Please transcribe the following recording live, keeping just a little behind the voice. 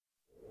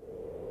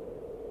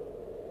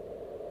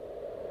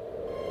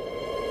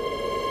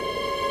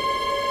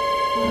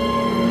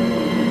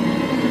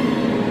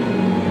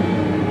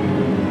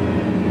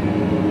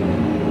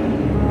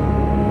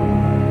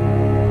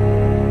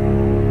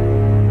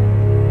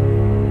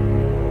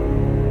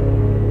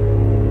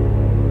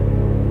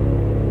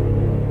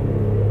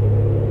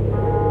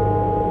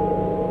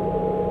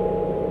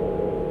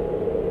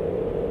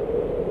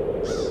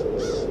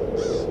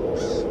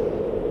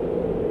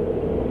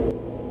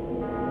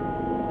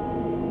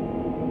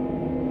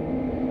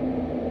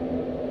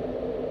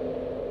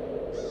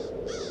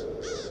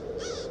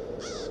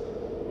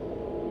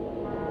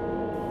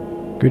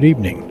Good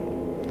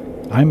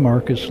evening. I'm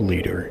Marcus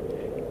Leader,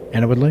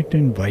 and I would like to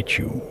invite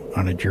you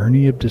on a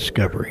journey of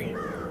discovery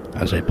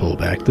as I pull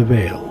back the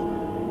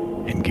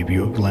veil and give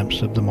you a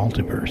glimpse of the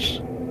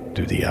multiverse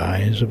through the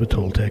eyes of a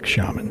Toltec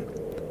shaman.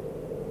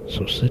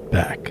 So sit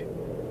back,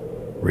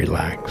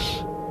 relax,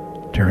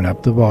 turn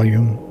up the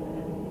volume,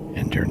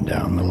 and turn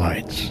down the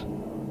lights.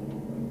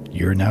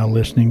 You're now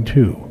listening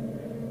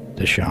to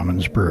The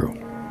Shaman's Brew.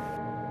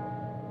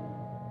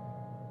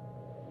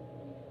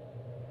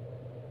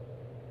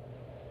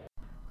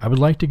 I would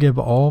like to give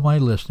all my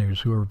listeners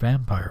who are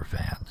vampire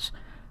fans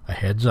a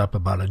heads up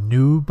about a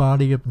new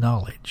body of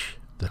knowledge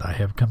that I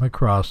have come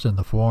across in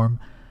the form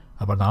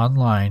of an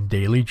online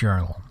daily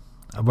journal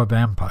of a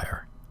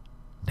vampire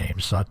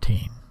named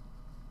Satine.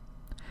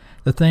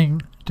 The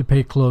thing to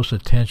pay close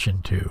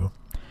attention to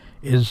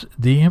is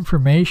the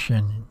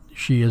information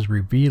she is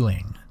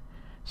revealing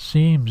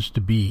seems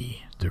to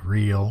be the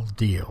real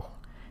deal,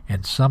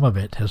 and some of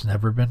it has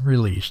never been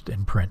released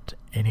in print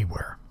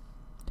anywhere.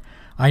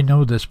 I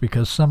know this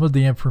because some of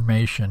the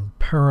information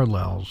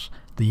parallels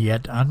the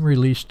yet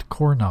unreleased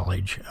core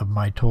knowledge of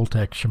my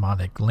Toltec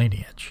shamanic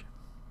lineage.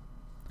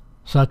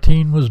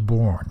 Satine was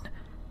born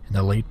in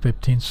the late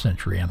 15th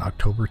century on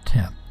October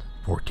 10th,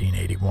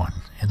 1481,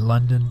 in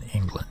London,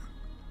 England.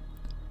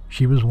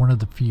 She was one of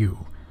the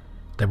few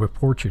that were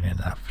fortunate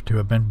enough to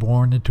have been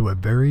born into a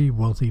very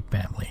wealthy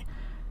family,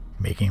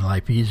 making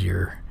life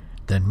easier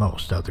than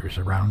most others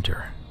around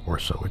her, or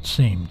so it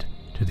seemed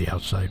to the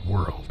outside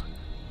world.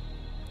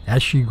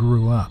 As she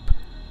grew up,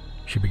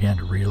 she began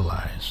to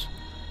realize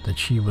that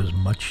she was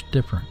much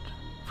different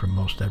from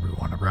most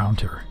everyone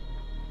around her.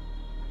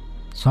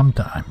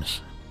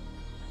 Sometimes,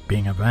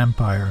 being a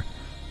vampire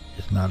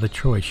is not a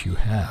choice you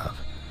have,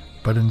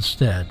 but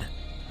instead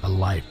a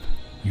life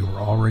you are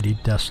already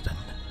destined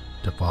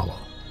to follow.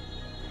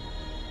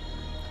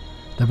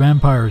 The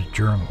Vampire's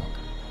Journal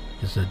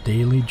is a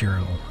daily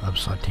journal of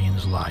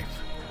Satine's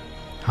life,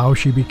 how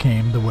she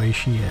became the way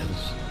she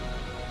is,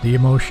 the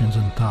emotions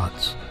and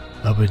thoughts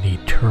of an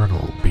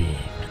eternal being,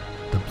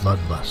 the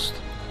bloodlust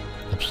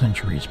of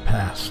centuries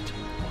past,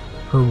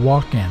 her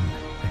walk-in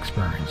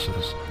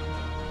experiences,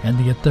 and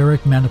the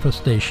etheric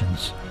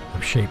manifestations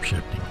of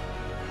shape-shifting.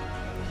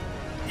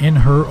 In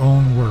her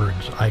own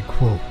words, I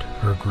quote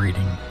her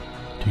greeting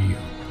to you.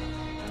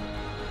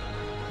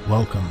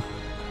 Welcome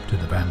to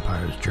the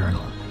Vampire's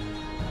Journal.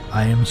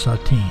 I am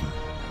Satine.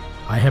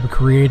 I have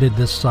created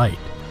this site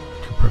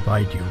to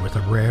provide you with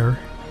a rare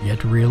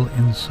yet real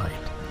insight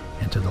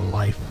into the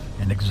life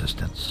and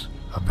existence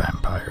of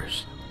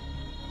vampires.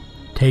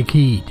 Take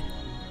heed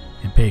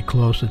and pay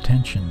close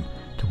attention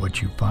to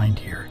what you find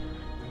here,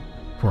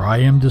 for I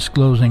am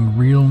disclosing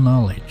real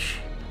knowledge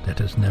that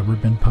has never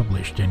been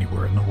published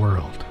anywhere in the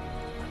world.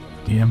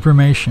 The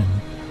information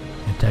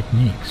and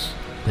techniques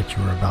that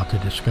you are about to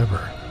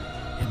discover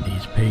in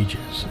these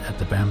pages at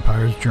the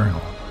Vampire's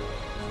Journal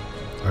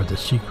are the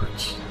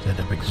secrets that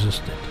have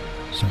existed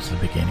since the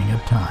beginning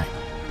of time,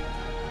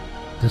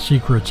 the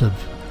secrets of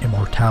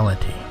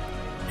immortality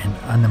and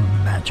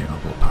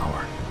unimaginable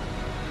power.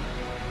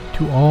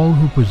 To all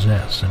who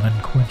possess an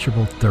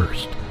unquenchable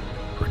thirst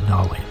for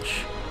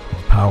knowledge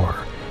and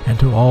power, and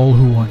to all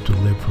who want to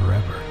live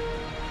forever,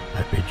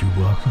 I bid you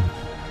welcome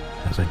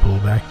as I pull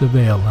back the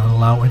veil and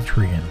allow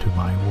entry into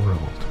my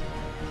world,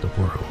 the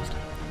world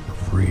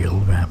of real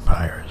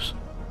vampires.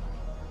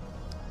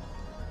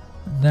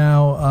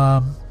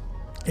 Now,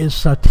 is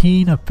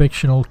Satine a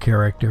fictional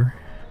character?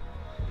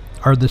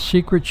 Are the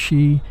secrets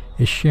she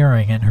is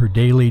sharing in her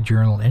daily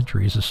journal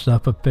entries the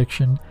stuff of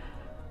fiction?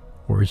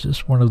 Or is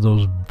this one of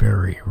those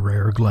very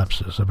rare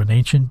glimpses of an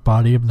ancient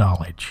body of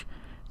knowledge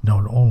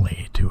known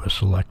only to a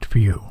select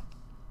few?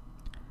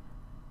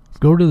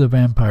 Go to the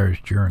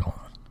Vampire's Journal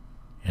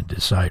and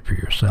decide for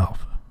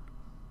yourself.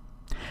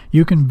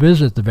 You can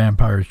visit the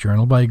Vampire's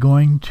Journal by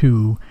going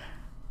to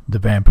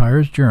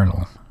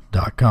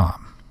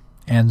thevampiresjournal.com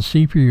and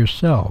see for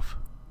yourself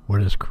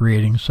what is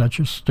creating such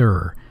a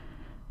stir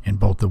in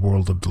both the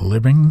world of the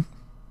living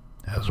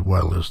as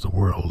well as the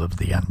world of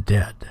the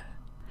undead.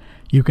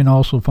 You can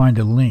also find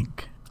a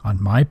link on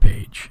my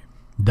page,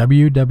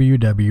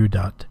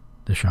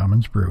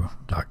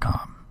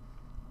 www.theshamansbrew.com.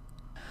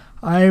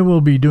 I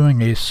will be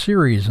doing a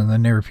series in the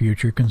near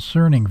future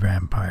concerning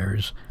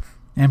vampires,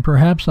 and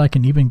perhaps I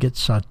can even get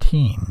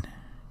Satine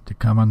to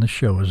come on the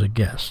show as a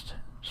guest,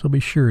 so be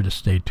sure to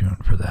stay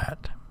tuned for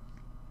that.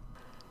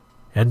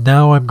 And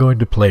now I'm going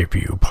to play for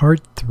you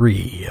part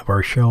 3 of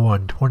our show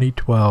on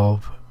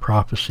 2012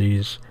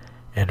 prophecies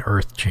and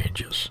earth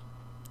changes.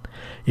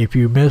 If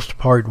you missed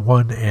part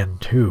 1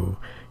 and 2,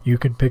 you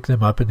can pick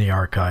them up in the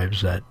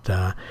archives at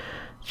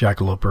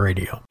Jackalope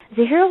Radio.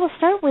 Zahira, we'll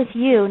start with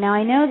you. Now,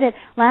 I know that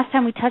last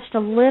time we touched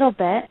a little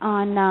bit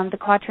on the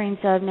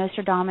quatrains of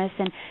Nostradamus,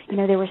 and,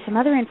 there was some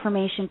other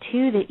information,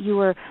 too, that you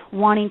were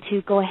wanting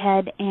to go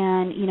ahead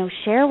and,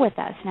 share with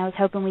us. And I was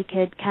hoping we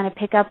could kind of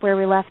pick up where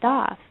we left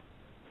off.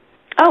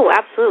 Oh,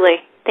 absolutely.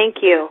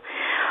 Thank you.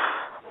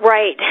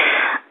 Right.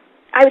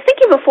 I was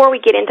thinking before we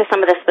get into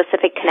some of the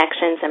specific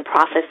connections and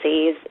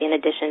prophecies in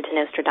addition to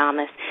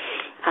Nostradamus,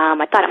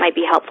 I thought it might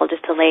be helpful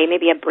just to lay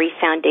maybe a brief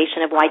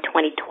foundation of why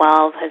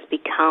 2012 has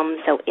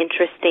become so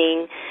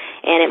interesting,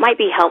 and it might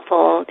be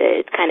helpful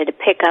to kind of to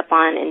pick up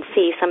on and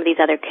see some of these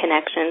other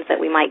connections that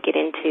we might get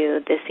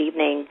into this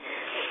evening.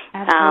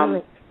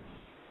 Absolutely.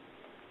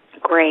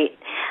 Great.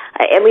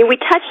 I mean, we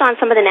touched on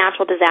some of the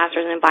natural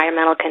disasters and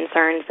environmental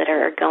concerns that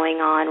are going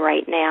on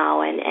right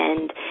now,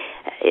 and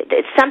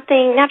it's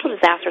something, natural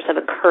disasters have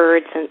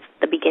occurred since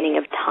the beginning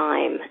of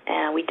time.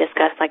 We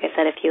discussed, like I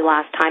said, a few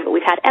last time, but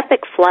we've had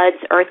epic floods,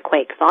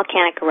 earthquakes,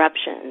 volcanic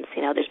eruptions.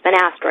 There's been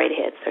asteroid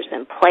hits, there's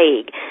been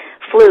plague,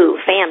 flu,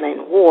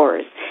 famine,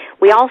 wars.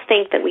 We all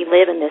think that we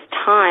live in this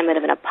time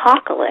of an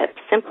apocalypse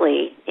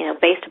simply,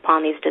 based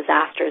upon these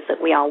disasters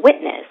that we all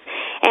witness.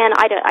 And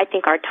I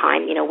think our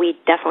time, we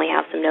definitely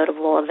have some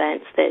notable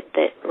events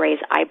that raise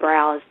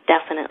eyebrows,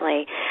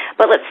 definitely.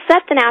 But let's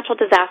set the natural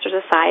disasters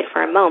aside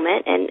for a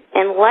moment,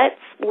 and let's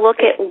look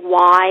at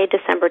why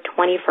December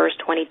 21st,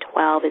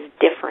 2012 is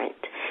different,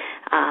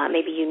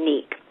 maybe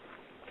unique.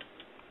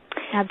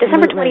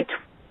 Absolutely.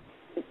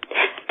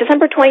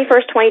 December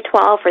 21st,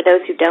 2012, for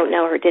those who don't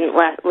know or didn't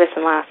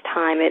listen last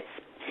time,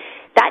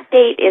 that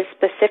date is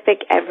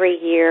specific every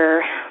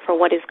year for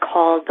what is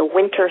called the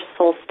winter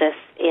solstice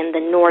in the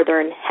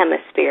northern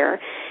hemisphere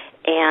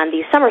and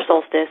the summer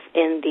solstice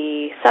in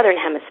the southern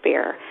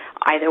hemisphere.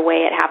 Either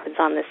way, it happens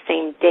on the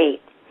same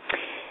date.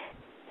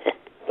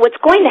 What's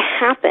going to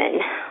happen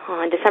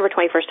on December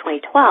 21st,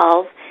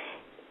 2012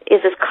 is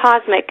this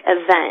cosmic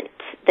event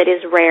that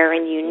is rare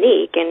and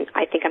unique, and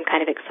I think I'm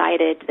kind of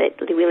excited that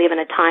we live in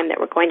a time that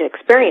we're going to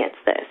experience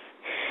this.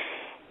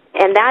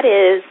 And that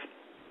is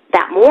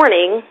that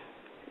morning,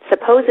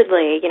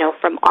 supposedly,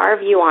 from our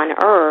view on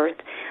Earth,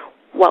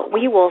 what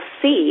we will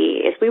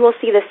see is we will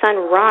see the sun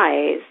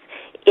rise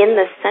in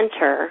the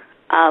center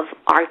of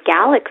our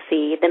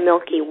galaxy, the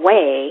Milky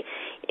Way,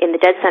 in the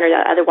dead center,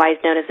 otherwise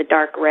known as the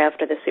dark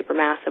rift or the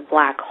supermassive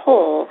black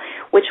hole,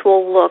 which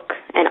will look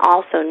and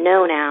also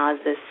known as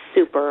the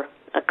super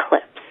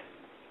eclipse.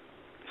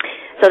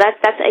 So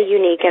that's a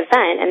unique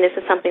event, and this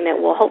is something that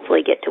we'll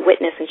hopefully get to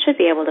witness and should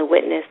be able to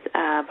witness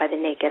by the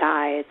naked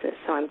eye,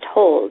 so I'm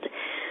told.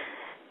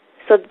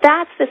 So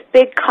that's this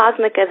big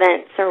cosmic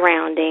event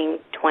surrounding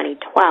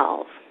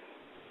 2012.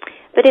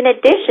 But in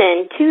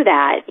addition to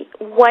that,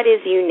 what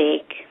is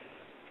unique?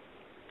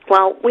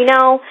 Well, we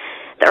know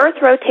the Earth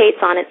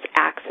rotates on its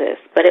axis,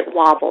 but it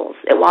wobbles.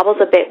 It wobbles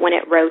a bit when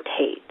it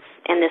rotates.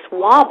 And this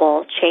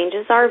wobble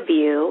changes our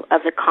view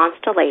of the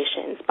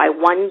constellations by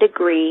 1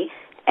 degree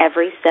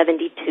every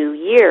 72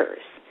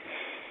 years.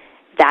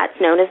 That's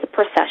known as the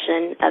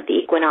precession of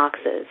the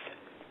equinoxes.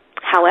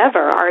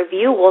 However, our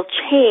view will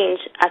change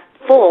a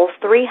full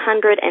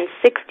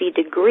 360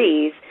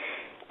 degrees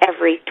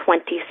every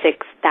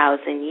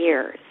 26,000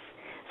 years.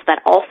 So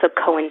that also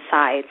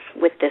coincides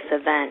with this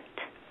event.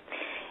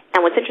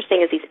 And what's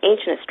interesting is these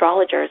ancient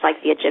astrologers,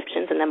 like the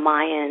Egyptians and the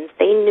Mayans,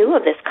 they knew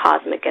of this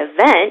cosmic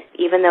event,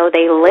 even though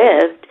they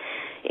lived,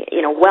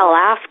 well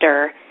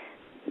after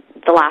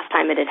the last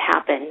time it had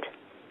happened.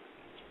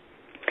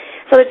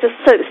 So there's a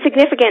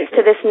significance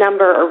to this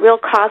number, a real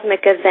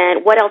cosmic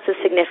event. What else is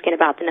significant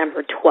about the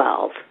number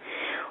 12?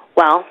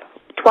 Well,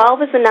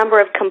 12 is the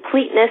number of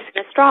completeness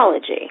in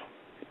astrology.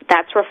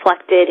 That's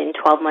reflected in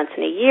 12 months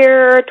in a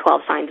year,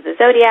 12 signs of the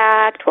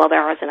zodiac, 12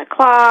 hours in a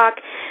clock,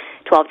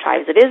 12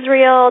 tribes of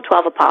Israel,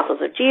 12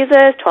 apostles of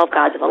Jesus, 12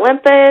 gods of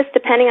Olympus.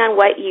 Depending on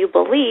what you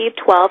believe,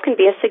 12 can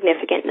be a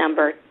significant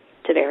number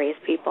to various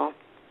people.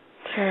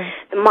 Sure.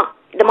 The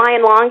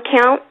Mayan long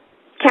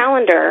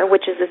calendar,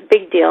 which is this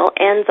big deal,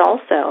 ends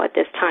also at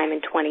this time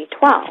in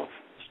 2012.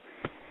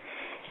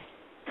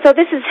 So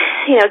this is,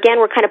 again,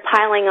 we're kind of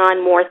piling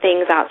on more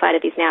things outside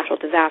of these natural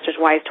disasters.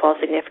 Why is 12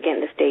 significant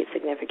and this date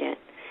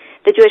significant?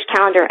 The Jewish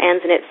calendar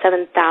ends in its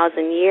 7,000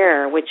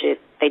 year, which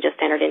they just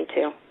entered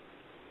into.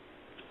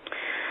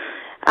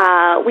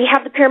 We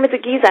have the pyramids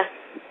of Giza,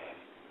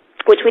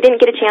 which we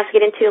didn't get a chance to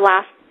get into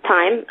last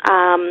time.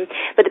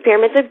 But the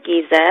pyramids of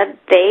Giza,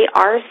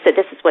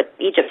 this is what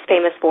Egypt's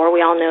famous for.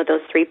 We all know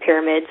those 3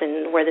 pyramids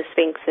and where the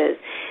Sphinx is.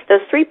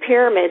 Those 3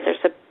 pyramids are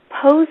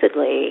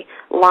supposedly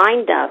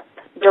lined up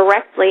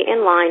directly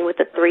in line with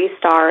the 3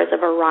 stars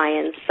of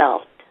Orion's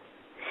belt.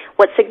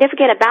 What's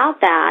significant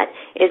about that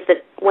is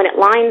that when it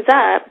lines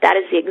up, that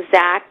is the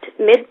exact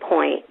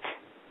midpoint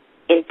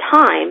in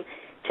time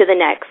to the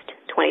next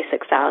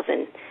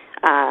 26,000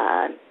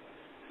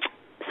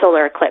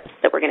 solar eclipse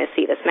that we're going to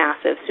see, this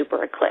massive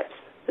super eclipse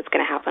that's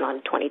going to happen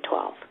on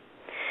 2012.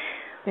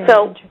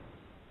 So,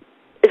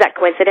 is that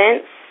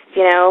coincidence?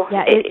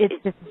 Yeah,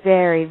 it's just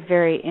very,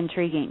 very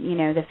intriguing,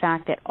 the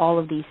fact that all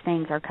of these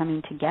things are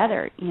coming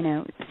together,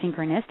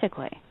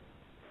 synchronistically.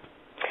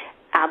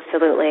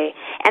 Absolutely.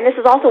 And this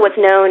is also what's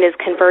known as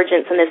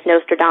convergence and this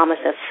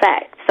Nostradamus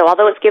effect. So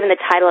although it's given the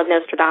title of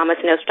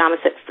Nostradamus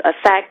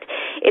effect,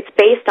 it's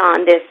based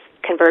on this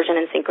conversion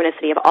and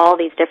synchronicity of all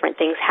these different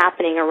things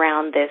happening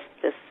around this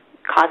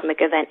cosmic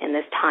event in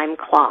this time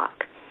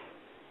clock.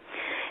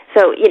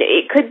 So,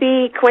 it could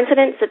be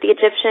coincidence that the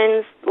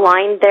Egyptians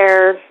lined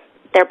their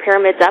their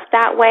pyramids up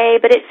that way,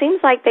 but it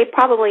seems like they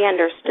probably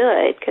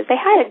understood because they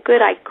had a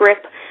good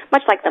grip,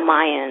 much like the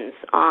Mayans,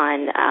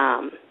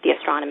 on the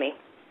astronomy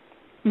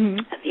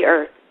of the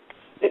Earth.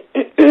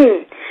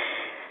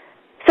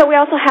 So we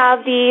also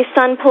have the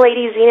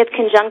Sun-Pleiades-Zenith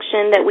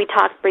conjunction that we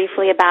talked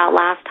briefly about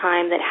last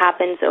time that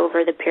happens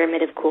over the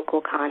Pyramid of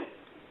Kukulkan.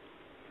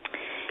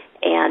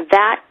 And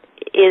that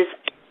is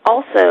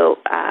also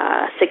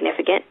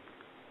significant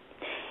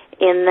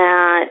in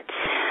that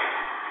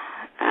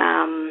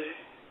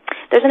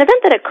there's an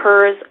event that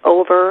occurs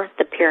over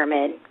the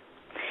pyramid.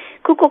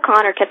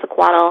 Kukulkan, or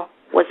Quetzalcoatl,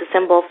 was the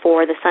symbol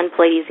for the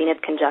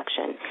Sun-Pleiades-Zenith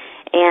conjunction.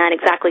 And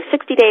exactly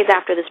 60 days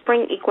after the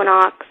spring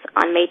equinox,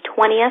 on May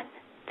 20th,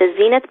 the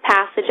zenith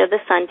passage of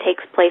the sun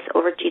takes place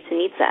over Chichen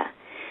Itza.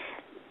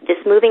 This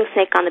moving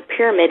snake on the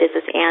pyramid is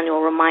this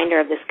annual reminder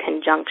of this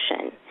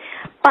conjunction.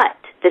 But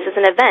this is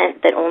an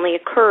event that only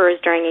occurs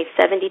during a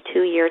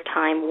 72-year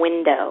time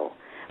window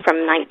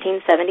from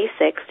 1976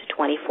 to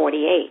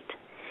 2048.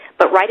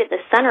 But right at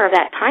the center of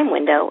that time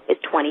window is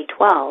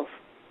 2012,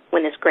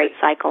 when this great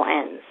cycle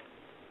ends.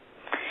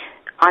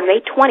 On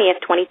May 20th,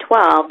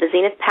 2012, the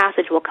zenith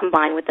passage will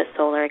combine with the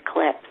solar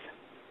eclipse.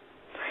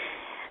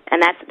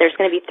 And there's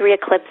going to be 3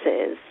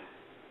 eclipses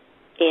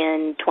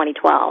in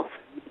 2012,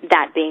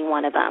 that being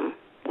one of them.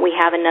 We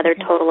have another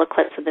total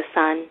eclipse of the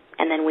sun,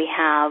 and then we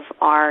have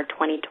our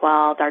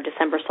 2012, our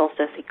December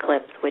solstice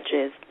eclipse, which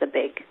is the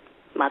big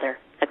mother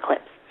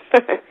eclipse.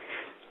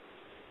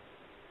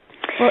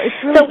 Well,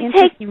 it's really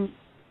interesting.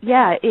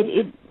 Yeah,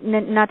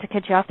 not to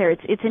cut you off there.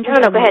 It's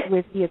interesting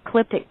with the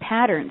ecliptic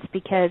patterns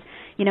because,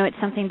 it's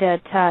something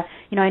that,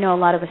 I know a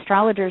lot of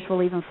astrologers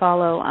will even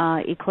follow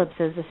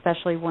eclipses,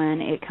 especially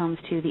when it comes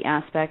to the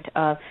aspect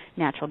of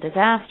natural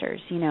disasters,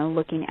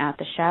 looking at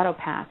the shadow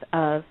path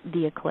of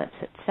the eclipse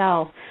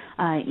itself,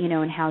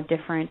 and how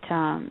different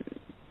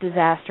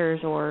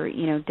disasters or,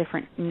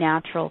 different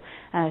natural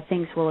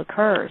things will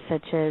occur,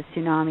 such as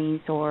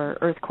tsunamis or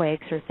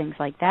earthquakes or things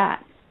like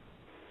that.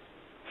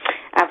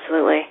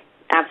 Absolutely.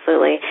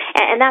 Absolutely.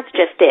 And that's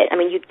just it. I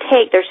mean,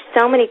 there's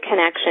so many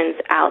connections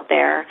out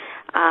there,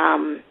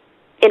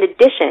 in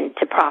addition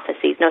to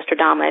prophecies,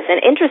 Nostradamus.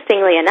 And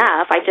interestingly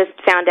enough, I just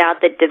found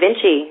out that Da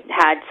Vinci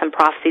had some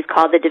prophecies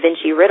called the Da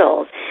Vinci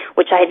Riddles,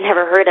 which I had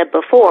never heard of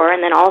before.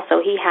 And then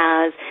also he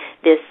has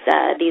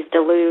these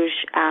deluge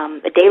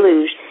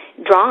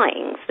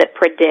drawings that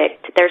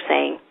predict, they're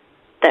saying,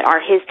 that are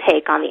his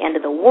take on the end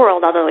of the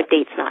world, although a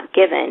date's not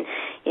given.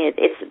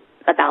 It's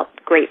about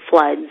great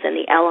floods and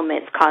the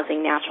elements causing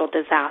natural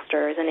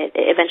disasters, and it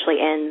eventually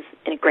ends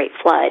in a great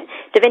flood.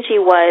 Da Vinci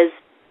was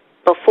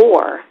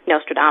before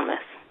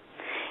Nostradamus,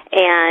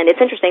 and it's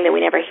interesting that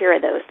we never hear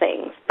of those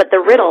things. But the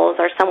riddles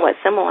are somewhat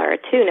similar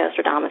to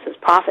Nostradamus's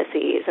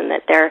prophecies in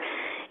that they're,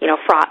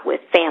 fraught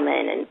with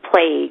famine and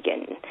plague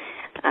and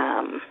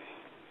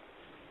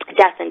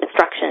death and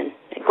destruction,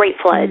 and great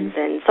floods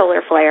and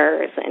solar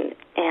flares,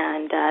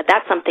 and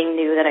that's something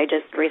new that I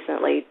just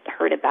recently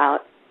heard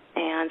about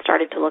and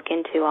started to look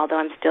into,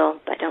 although I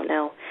don't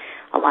know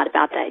a lot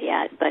about that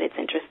yet, but it's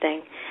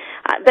interesting.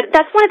 But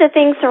that's one of the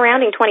things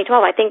surrounding 2012.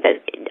 I think that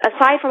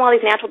aside from all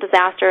these natural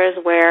disasters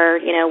where,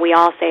 we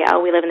all say,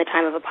 we live in the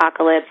time of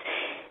apocalypse,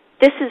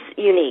 this is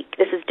unique.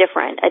 This is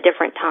different, a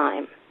different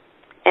time.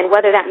 And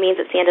whether that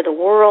means it's the end of the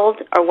world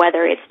or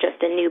whether it's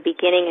just a new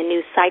beginning, a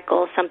new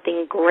cycle,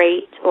 something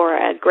great or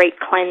a great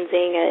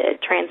cleansing, a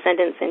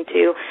transcendence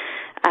into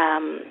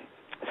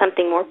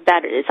something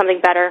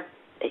better,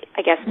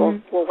 I guess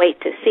we'll wait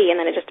to see, and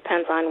then it just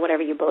depends on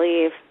whatever you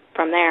believe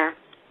from there.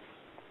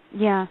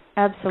 Yeah,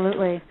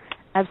 absolutely.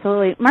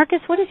 Absolutely. Marcus,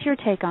 what is your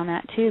take on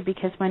that, too?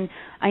 Because when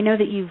I know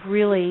that you've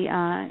really,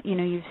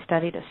 you've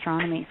studied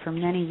astronomy for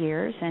many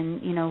years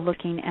and,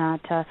 looking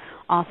at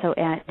also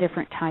at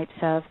different types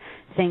of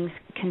things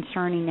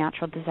concerning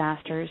natural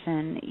disasters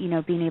and,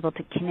 being able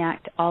to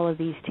connect all of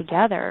these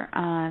together,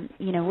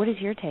 what is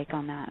your take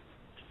on that?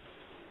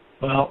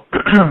 Well,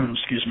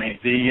 excuse me,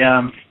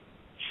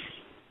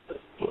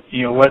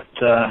 what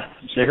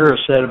Zahira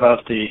said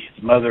about the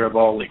mother of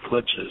all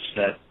eclipses,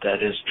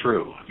 that is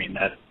true. I mean,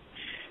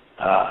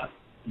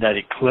 that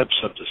eclipse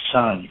of the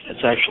sun,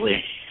 it's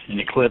actually an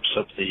eclipse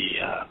of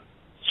the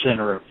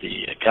center of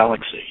the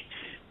galaxy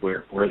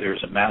where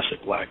there's a massive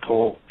black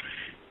hole.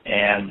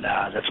 And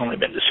that's only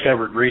been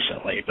discovered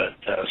recently, but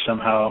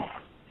somehow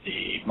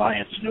the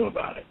Mayans knew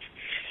about it.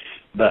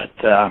 But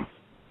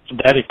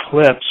that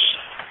eclipse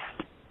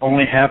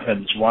only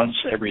happens once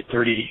every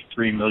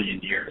 33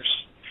 million years.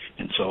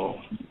 And so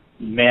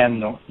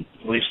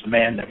at least the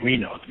man that we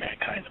know, the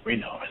mankind that we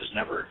know, has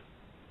never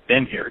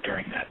been here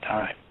during that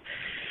time.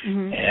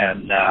 Mm-hmm.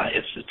 And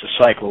it's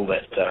a cycle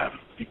that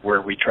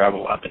where we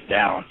travel up and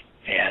down,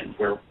 and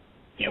where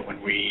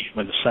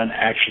when the sun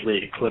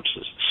actually eclipses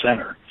the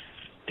center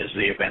is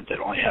the event that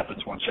only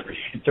happens once every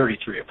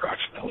 33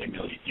 approximately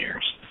million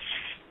years.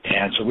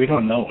 And so we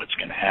don't know what's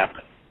going to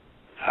happen.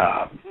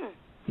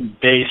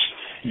 Based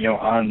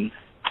on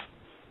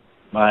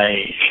my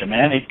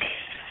shamanic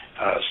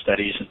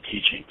studies and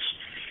teachings,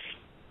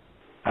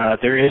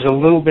 there is a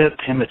little bit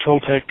in the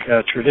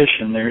Toltec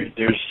tradition.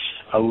 There's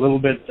a little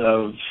bit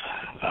of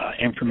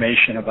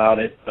information about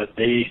it, but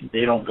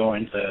they don't go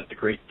into the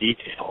great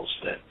details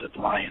that the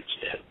Mayans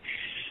did.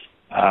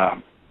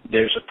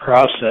 There's a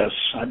process.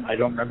 I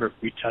don't remember if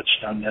we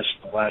touched on this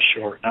in the last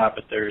show or not,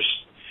 but there's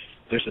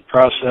a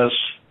process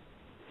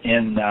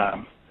in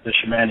the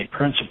shamanic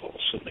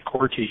principles and the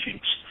core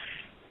teachings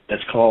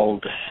that's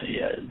called,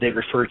 they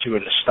refer to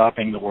it as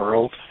stopping the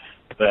world,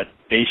 but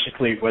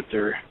basically what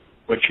you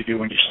do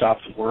when you stop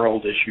the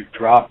world is you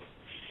drop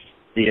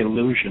the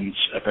illusions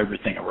of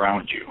everything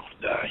around you.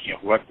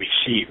 What we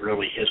see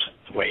really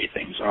isn't the way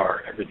things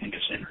are. Everything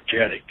is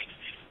energetic,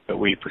 but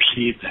we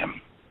perceive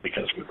them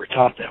because we were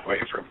taught that way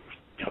from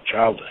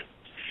childhood.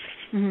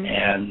 Mm-hmm.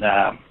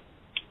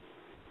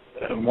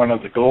 And one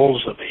of the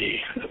goals of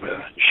a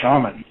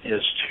shaman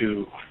is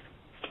to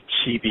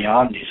see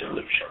beyond these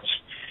illusions.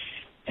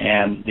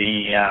 And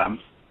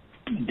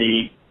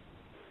the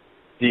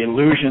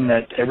illusion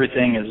that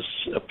everything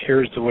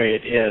appears the way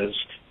it is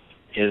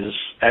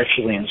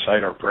actually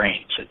inside our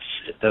brains.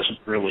 It doesn't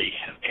really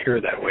appear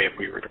that way if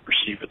we were to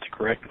perceive it the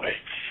correct way.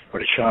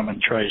 What a shaman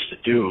tries to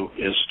do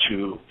is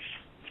to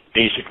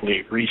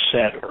basically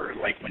reset, or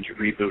like when you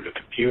reboot a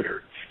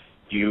computer,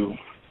 you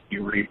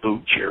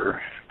reboot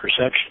your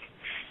perception.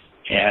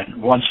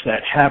 And once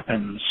that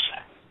happens,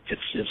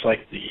 it's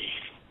like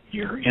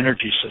your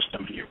energy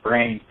system in your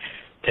brain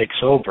takes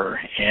over,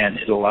 and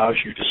it allows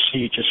you to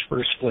see, just for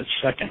a split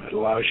second, it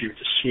allows you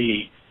to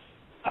see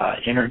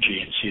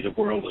energy and see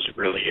the world as it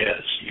really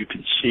is. You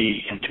can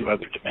see into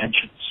other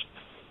dimensions.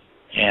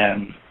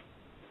 And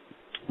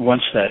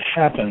once that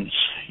happens,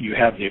 you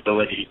have the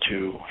ability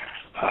to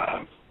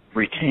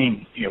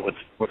retain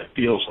what it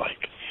feels like.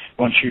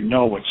 Once you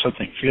know what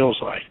something feels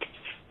like,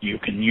 you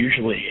can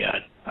usually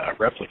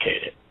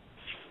replicate it.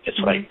 It's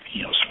like,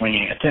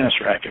 swinging a tennis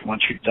racket.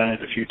 Once you've done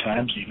it a few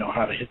times, you know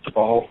how to hit the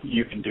ball,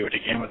 you can do it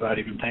again without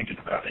even thinking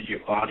about it. Your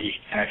body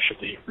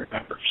actually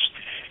remembers.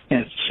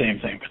 And it's the same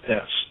thing with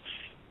this.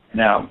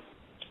 Now,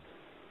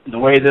 the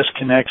way this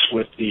connects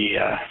with the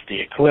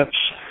eclipse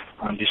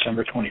on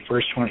December 21st,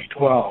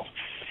 2012,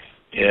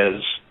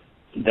 is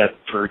that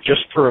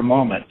for a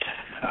moment,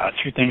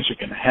 two things are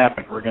going to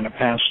happen. We're going to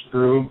pass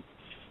through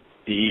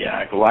the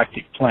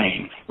galactic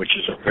plane, which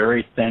is a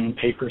very thin,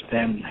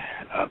 paper-thin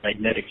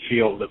magnetic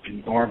field of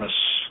enormous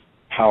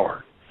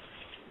power.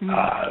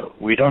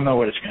 Mm-hmm. We don't know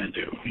what it's going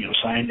to do.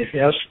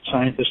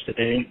 Scientists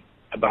today,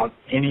 about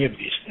any of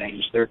these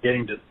things, they're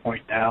getting to the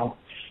point now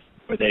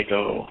where they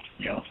go,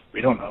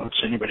 we don't know. It's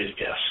anybody's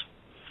guess,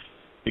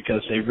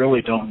 because they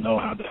really don't know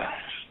how to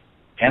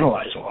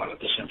analyze a lot of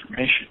this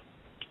information,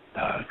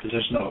 because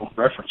there's no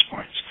reference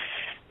points.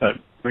 But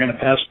we're going to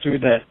pass through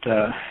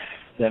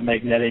that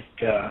magnetic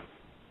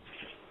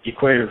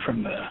equator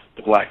from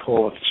the black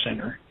hole at the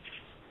center,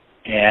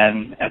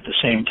 and at the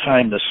same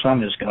time, the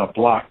sun is going to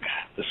block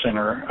the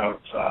center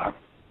of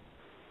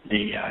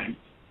the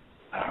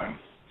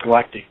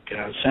galactic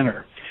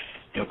center.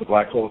 The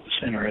black hole at the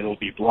center, it'll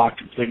be blocked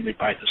completely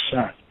by the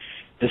sun.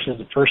 This is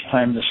the first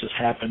time this has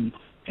happened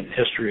in the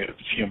history of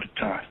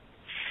humankind,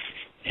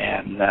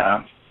 and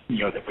that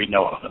we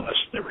know of, unless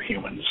there were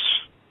humans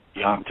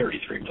beyond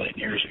 33 million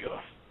years ago.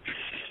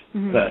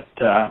 Mm-hmm.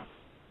 But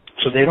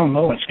so they don't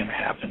know what's going to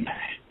happen.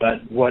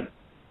 But what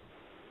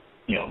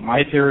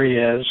my theory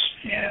is,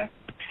 and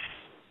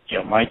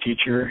my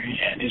teacher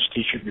and his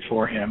teacher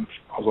before him,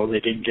 although they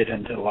didn't get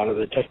into a lot of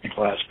the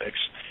technical aspects,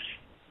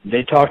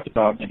 they talked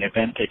about an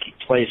event taking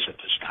place at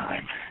this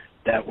time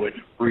that would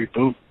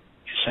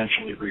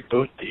essentially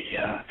reboot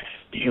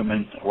the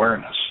human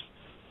awareness.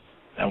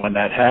 And when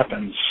that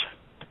happens,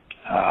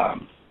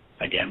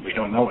 again, we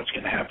don't know what's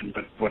going to happen,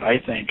 but what I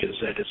think is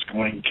that it's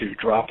going to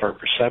drop our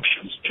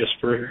perceptions just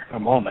for a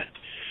moment,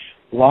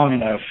 long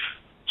enough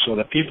so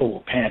that people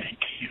will panic,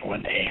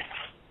 when they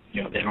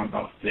don't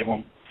know, they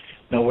won't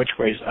know which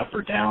way is up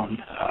or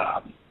down.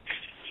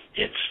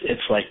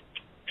 It's like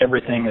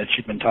everything that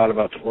you've been taught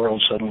about the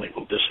world suddenly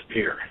will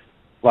disappear.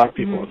 A lot of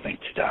people will think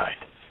they died,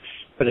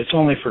 but it's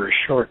only for a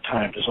short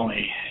time. There's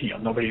only,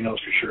 nobody knows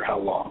for sure how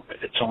long, but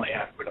it's only,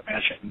 I would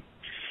imagine,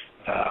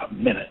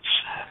 minutes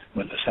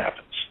when this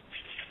happens.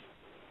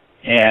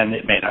 And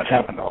it may not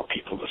happen to all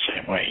people the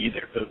same way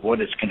either, but what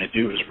it's going to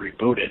do is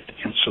reboot it,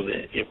 and so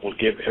that it will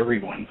give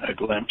everyone a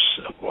glimpse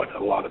of what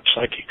a lot of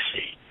psychics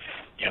see,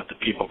 the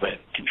people that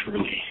can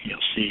truly,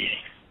 see,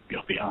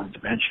 beyond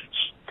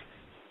dimensions.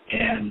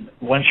 And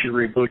once you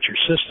reboot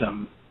your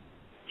system,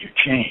 you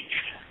change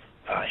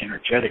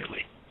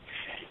energetically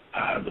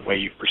the way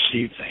you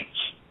perceive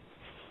things.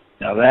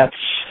 Now that's,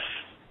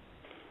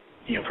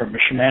 from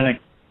a shamanic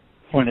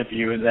point of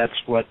view, that's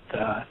what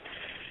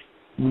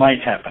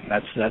might happen.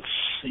 That's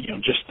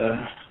just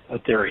a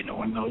theory. No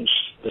one knows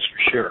this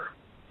for sure.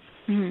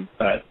 Mm-hmm.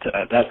 But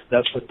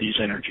that's what these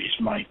energies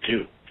might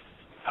do.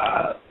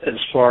 As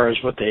far as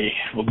what they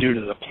will do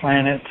to the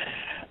planet,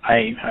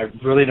 I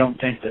really don't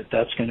think that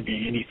that's going to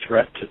be any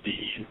threat to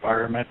the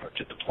environment or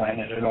to the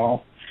planet at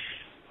all.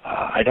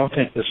 I don't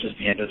think this is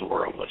the end of the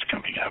world that's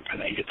coming up. I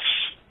think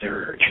there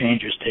are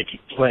changes taking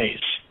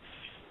place,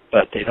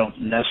 but they don't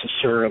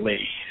necessarily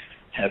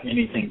have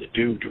anything to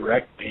do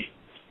directly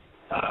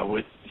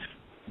with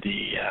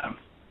the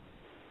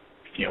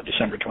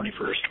December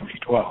 21st,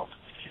 2012.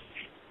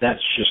 That's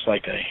just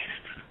like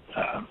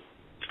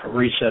a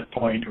reset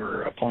point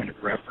or a point of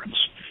reference.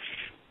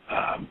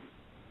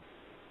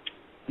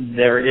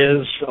 There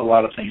is a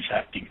lot of things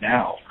happening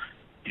now.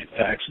 In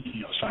fact,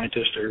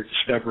 scientists are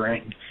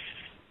discovering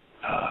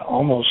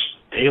almost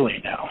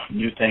daily now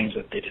new things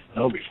that they didn't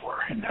know before,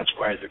 and that's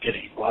why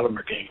a lot of them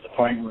are getting to the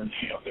point where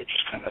they're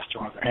just kind of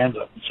throwing their hands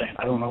up and saying,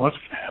 "I don't know what's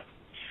going to happen."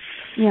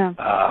 Yeah.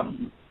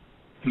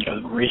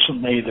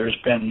 Recently there's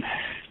been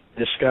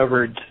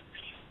discovered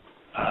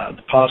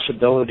the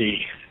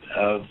possibility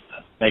of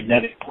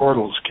magnetic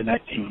portals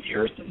connecting the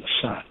Earth and the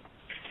Sun,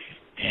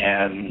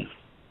 and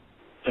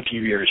a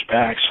few years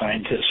back,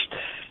 scientists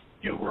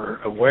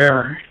were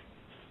aware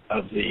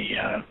of the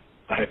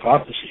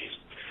hypotheses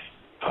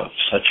of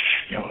such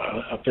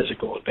a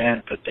physical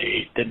event, but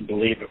they didn't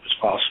believe it was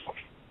possible.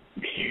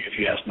 If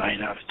you ask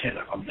 9 out of 10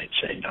 of them, they'd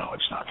say no,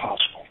 it's not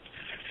possible.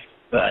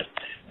 But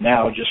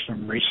now, just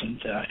from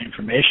recent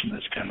information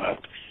that's come up,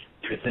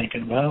 they're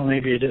thinking, well,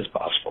 maybe it is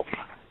possible,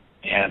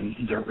 and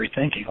they're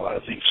rethinking a lot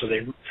of things. So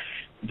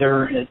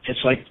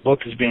it's like the book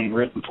is being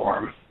written for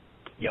them,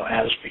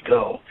 as we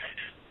go.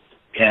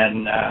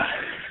 And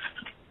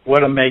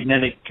what a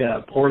magnetic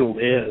portal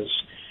is,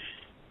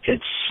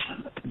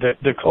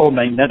 they're called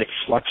magnetic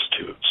flux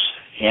tubes,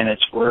 and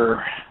it's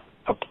where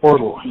a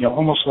portal,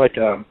 almost like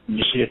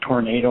you see a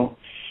tornado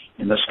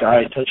in the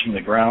sky touching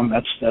the ground.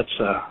 That's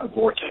a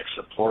vortex,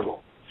 a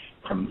portal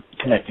from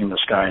connecting the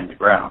sky and the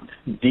ground.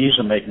 These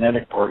are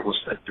magnetic portals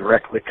that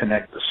directly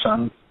connect the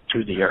sun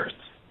to the Earth,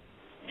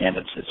 and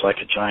it's like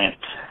a giant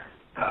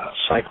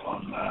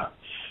cyclone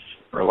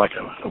or like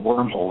a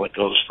wormhole that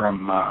goes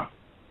from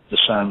the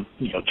sun,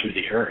 to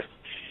the Earth.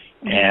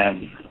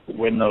 And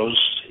when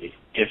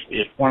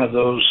if one of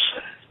those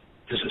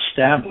is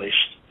established,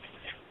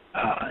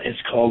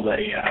 it's called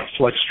a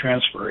flux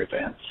transfer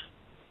event,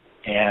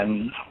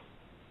 and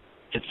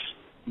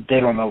they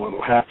don't know what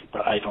will happen,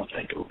 but I don't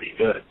think it will be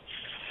good,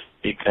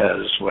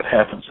 because what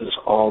happens is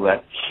all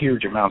that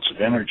huge amounts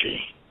of energy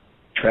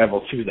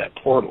travel through that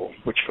portal,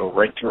 which go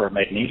right through our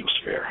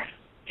magnetosphere,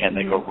 and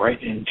they go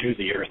right into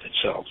the Earth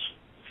itself.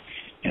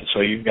 And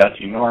so you've got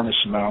enormous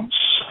amounts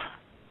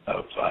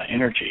of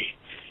energy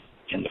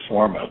in the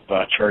form of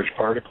charged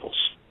particles,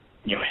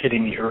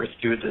 hitting the Earth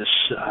through this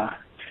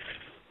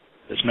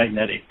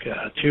magnetic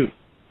tube.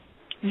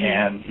 Mm-hmm.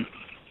 And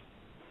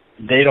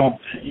they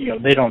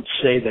don't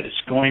say that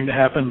it's going to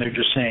happen. They're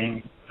just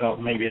saying, well,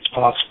 maybe it's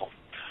possible.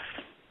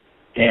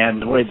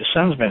 And the way the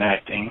sun's been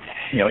acting,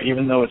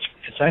 even though it's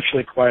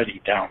actually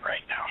quieting down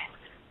right now,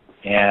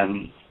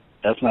 and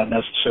that's not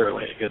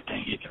necessarily a good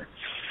thing either.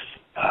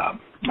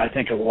 I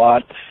think a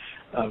lot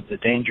of the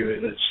danger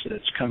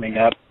that's coming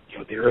up,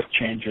 the Earth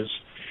changes,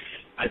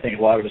 I think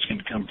a lot of it's going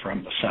to come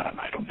from the sun.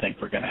 I don't think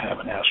we're going to have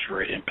an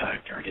asteroid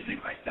impact or anything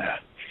like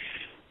that.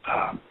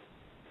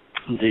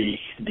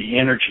 The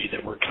energy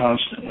that we're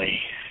constantly,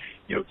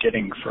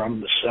 getting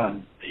from the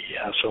sun,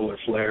 the solar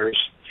flares,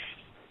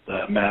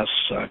 the mass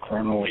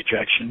coronal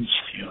ejections,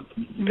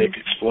 the big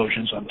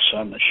explosions on the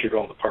sun that shoot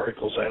all the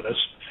particles at us,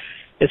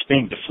 it's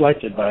being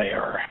deflected by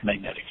our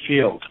magnetic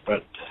field,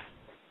 but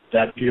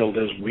that field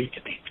is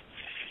weakening.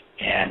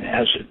 And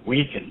as it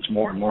weakens,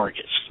 more and more it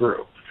gets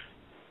through.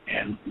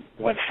 And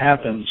what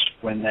happens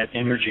when that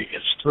energy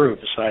gets through,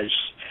 besides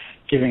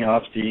giving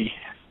off the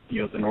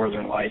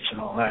northern lights and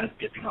all that,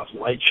 giving off the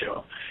light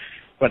show,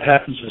 what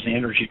happens is the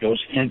energy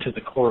goes into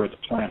the core of the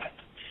planet.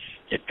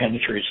 It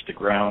penetrates the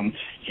ground,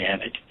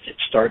 and it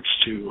starts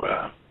to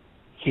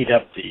heat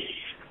up the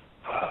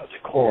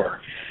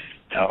core.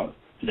 Now,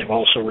 they've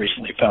also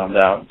recently found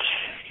out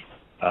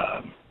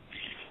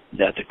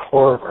that the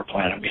core of our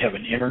planet, we have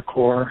an inner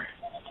core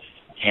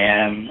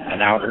and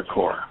an outer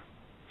core.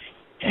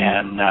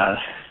 And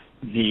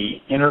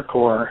the inner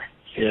core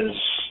is,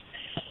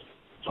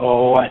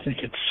 I think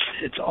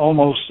it's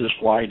almost as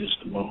wide as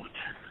the moon.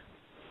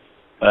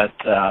 But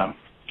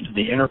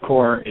the inner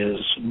core is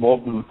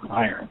molten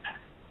iron,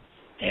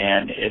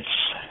 and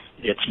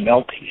it's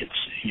melting.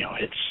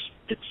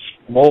 It's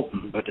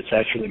molten, but it's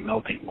actually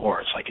melting more.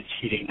 It's like it's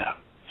heating up,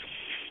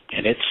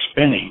 and it's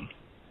spinning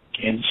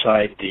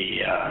inside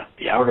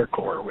the outer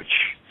core, which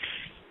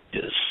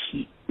is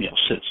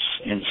sits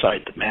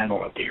inside the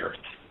mantle of the Earth.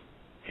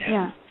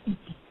 And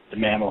the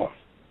mantle,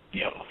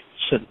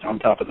 sitting on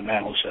top of the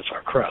mantle sits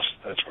our crust.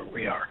 That's where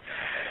we are.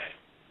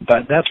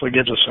 But that's what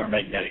gives us our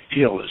magnetic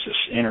field, is this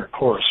inner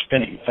core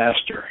spinning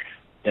faster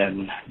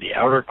than the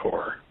outer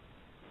core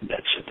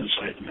that sits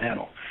inside the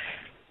mantle.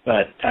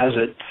 But as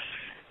it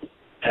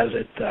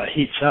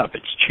heats up,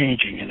 it's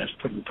changing, and it's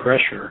putting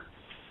pressure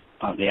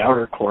on the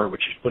outer core,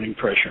 which is putting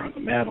pressure on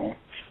the mantle,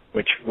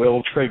 which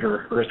will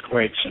trigger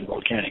earthquakes and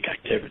volcanic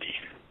activity.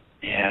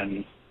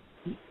 And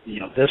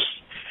this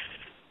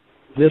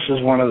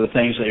is one of the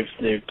things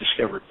they've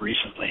discovered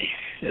recently,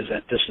 is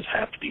that this is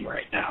happening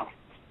right now.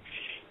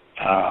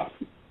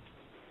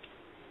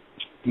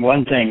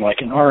 One thing,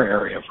 like in our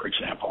area, for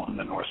example, in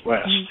the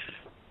Northwest,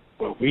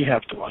 what we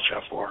have to watch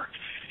out for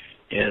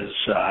is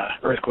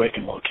earthquake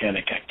and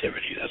volcanic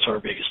activity. That's our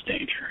biggest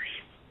danger.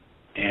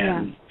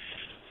 And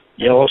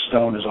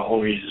Yellowstone is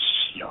always,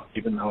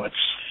 even though it's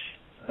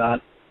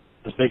not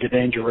as big a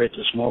danger right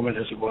this moment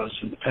as it was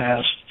in the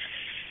past,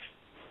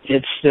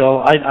 it's still,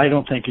 I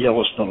don't think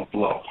Yellowstone will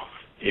blow.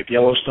 If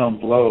Yellowstone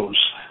blows,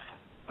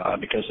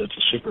 because it's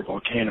a super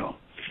volcano,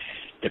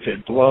 if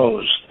it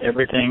blows,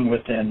 everything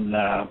within,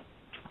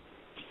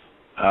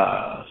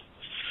 I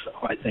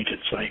think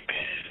it's like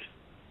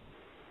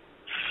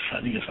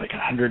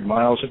 100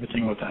 miles,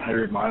 everything within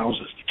 100 miles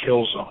is the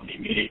kill zone, the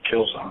immediate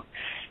kill zone.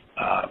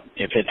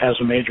 If it has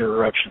a major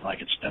eruption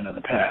like it's done in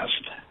the past,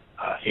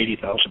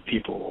 80,000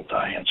 people will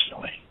die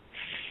instantly.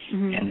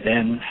 Mm-hmm. And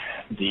then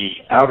the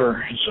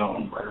outer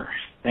zone where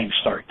things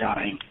start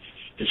dying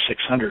is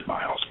 600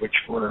 miles, which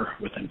we're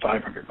within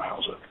 500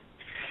 miles of.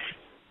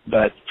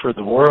 But for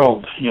the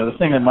world, the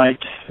thing that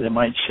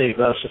might save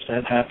us if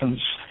that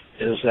happens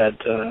is that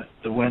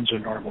the winds are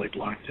normally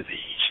blowing to the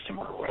east and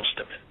we're west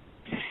of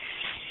it.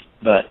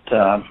 But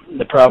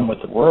the problem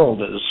with the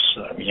world is,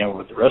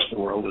 with the rest of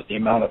the world, is the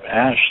amount of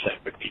ash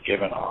that would be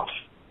given off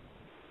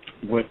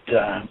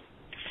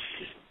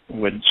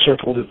would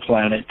circle the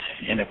planet,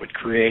 and it would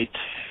create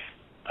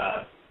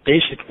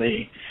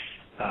basically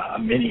a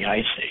mini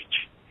ice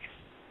age.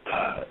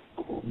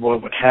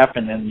 What would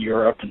happen in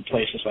Europe and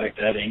places like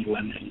that,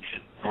 England and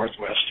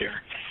Northwest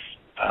here,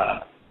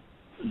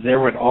 there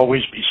would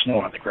always be snow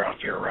on the ground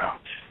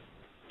year-round.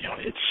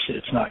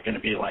 It's not going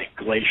to be like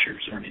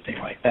glaciers or anything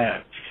like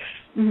that,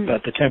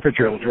 but the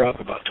temperature will drop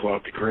about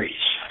 12 degrees,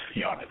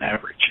 on an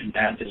average, and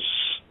that is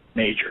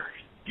major,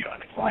 in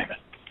the climate.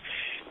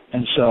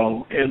 And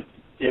so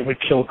it would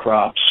kill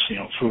crops,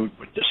 food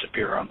would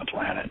disappear on the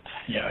planet.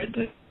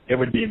 It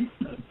would be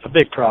a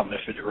big problem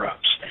if it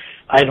erupts.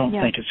 I don't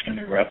think it's going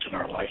to erupt in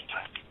our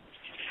lifetime.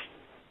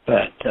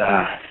 But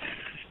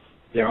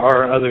there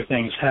are other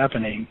things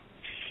happening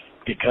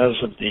because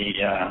of the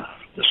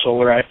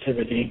solar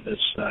activity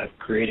that's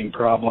creating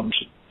problems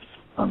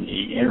on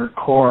the inner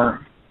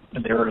core.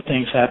 There are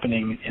things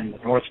happening in the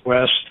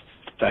Northwest,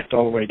 in fact,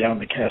 all the way down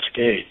the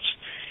Cascades.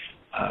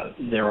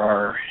 There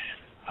are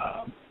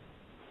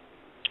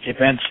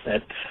events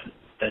that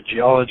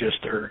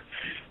geologists are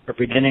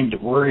beginning to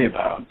worry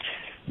about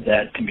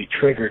that can be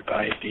triggered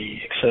by the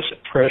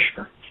excessive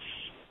pressure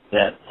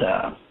that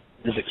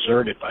is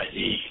exerted by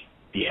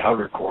the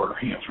outer core,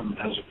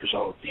 as a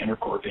result of the inner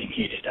core being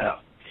heated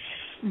up.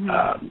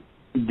 Mm-hmm.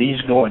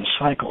 These go in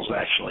cycles,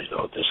 actually,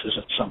 though. This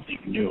isn't something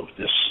new.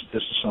 This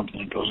is something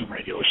that goes in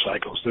regular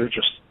cycles. They're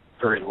just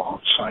very long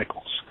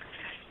cycles.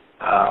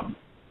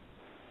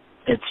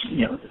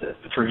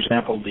 For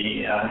example,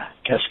 the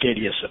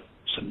Cascadia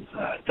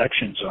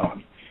subduction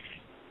zone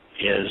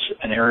is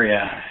an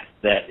area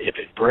that, if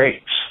it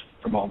breaks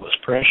from all this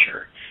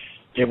pressure,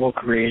 it will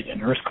create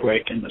an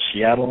earthquake in the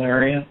Seattle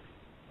area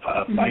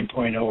of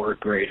 9.0 or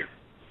greater.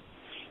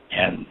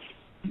 And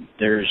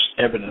there's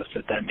evidence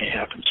that may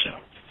happen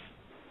soon.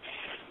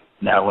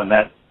 Now, when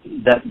that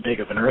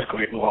big of an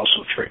earthquake will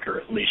also trigger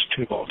at least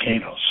 2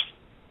 volcanoes.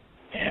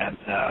 And,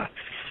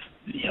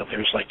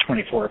 there's like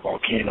 24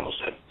 volcanoes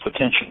that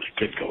potentially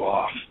could go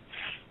off,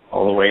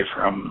 all the way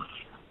from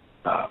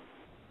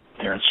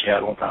there in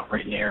Seattle, Mount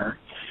Rainier.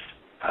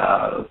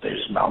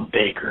 There's Mount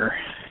Baker,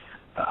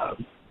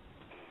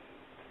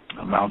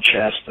 Mount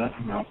Shasta,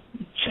 Mount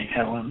St.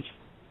 Helens.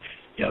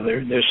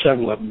 There's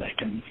several of them that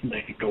can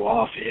go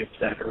off if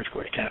that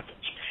earthquake happens.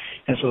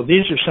 And so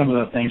these are some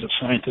of the things that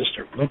scientists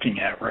are looking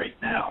at right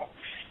now.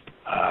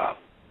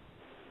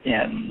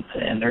 And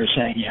they're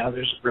saying,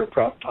 there's a real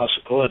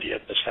possibility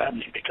of this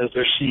happening because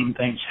they're seeing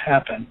things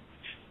happen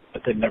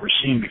that they've never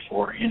seen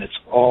before, and it's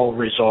all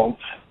result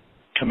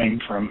coming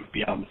from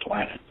beyond the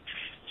planet.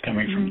 It's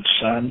coming from the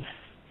sun,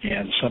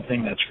 and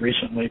something that's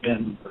recently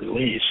been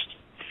released,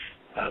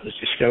 was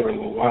discovered a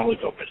little while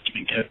ago, but it's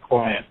been kept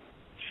quiet.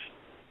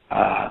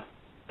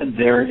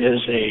 There is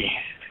a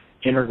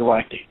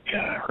intergalactic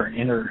or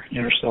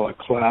interstellar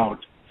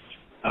cloud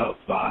of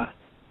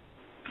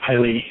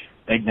highly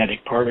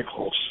magnetic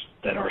particles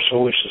that our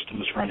solar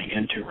system is running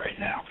into right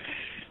now.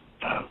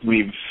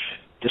 We've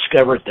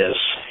discovered this,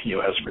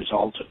 as a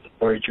result of the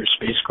Voyager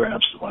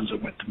spacecrafts, the ones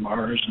that went to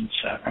Mars and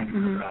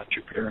Saturn,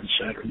 Jupiter and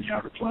Saturn, the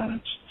outer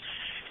planets.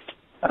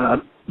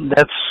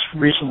 That's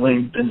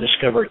recently been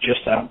discovered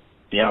just out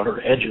the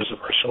outer edges of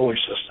our solar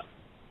system.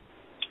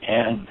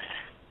 And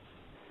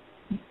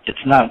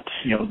it's not,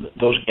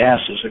 those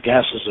gases are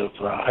gases of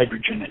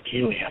hydrogen and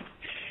helium,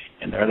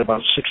 and they're at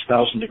about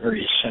 6,000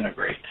 degrees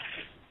centigrade.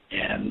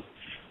 And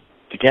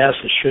the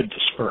gases should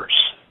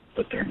disperse,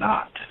 but they're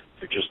not.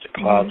 They're just a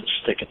cloud that's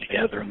sticking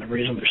together. And the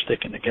reason they're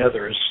sticking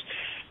together is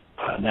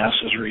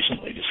NASA's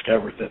recently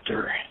discovered that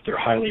they're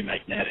highly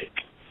magnetic.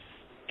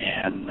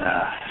 And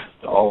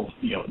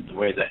the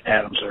way the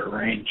atoms are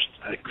arranged,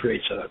 it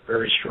creates a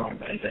very strong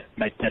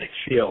magnetic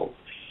field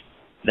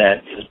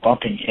that is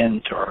bumping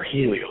into our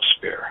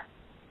heliosphere,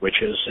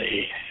 which is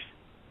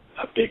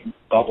a big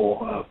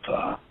bubble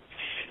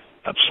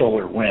of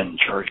solar wind,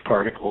 charged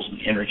particles, and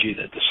the energy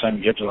that the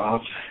sun gives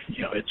off.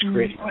 It's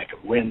creating like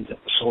a wind in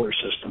the solar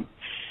system.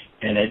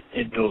 and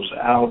it goes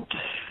out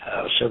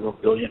several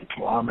billion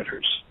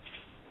kilometers,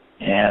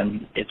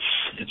 and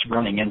it's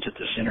running into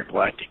this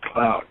intergalactic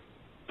cloud.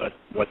 But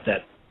what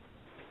that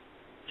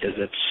is,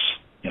 it's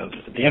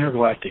the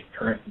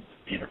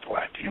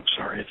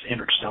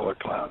interstellar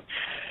cloud.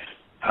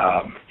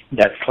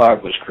 That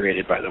cloud was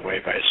created, by the way,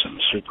 by some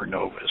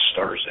supernova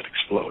stars that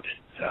exploded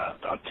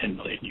about 10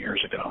 million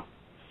years ago.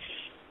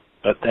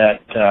 But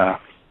that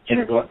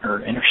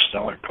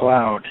interstellar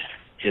cloud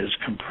is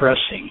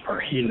compressing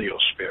our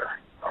heliosphere,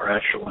 our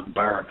actual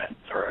environment,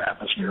 our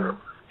atmosphere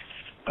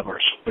of our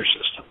solar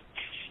system.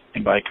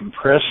 And by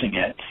compressing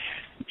it,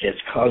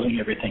 it's causing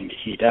everything to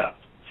heat up.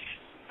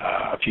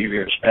 A few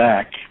years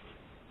back,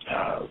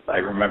 I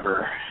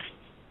remember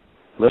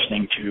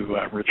listening to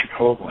Richard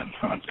Hoagland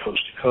on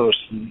Coast to Coast,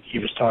 and he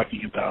was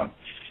talking about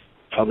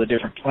how the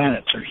different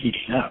planets are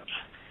heating up.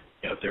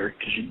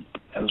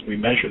 As we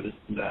measure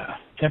the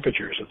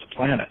temperatures of the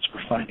planets,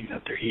 we're finding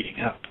that they're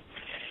heating up,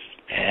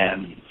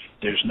 and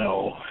there's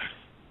no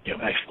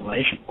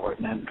explanation for it,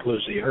 and that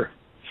includes the Earth.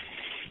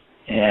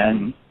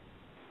 And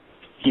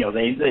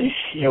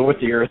they with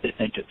the Earth, they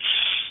think it's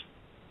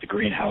the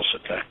greenhouse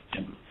effect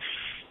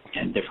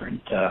and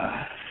different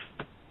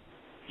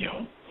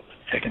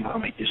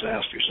economic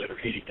disasters that are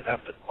heating it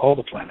up, but all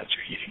the planets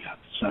are heating up.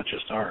 It's not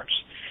just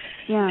ours.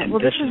 Yeah, and well,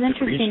 this is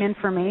interesting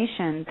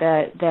information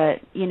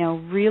that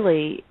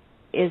really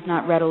is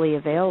not readily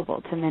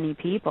available to many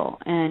people,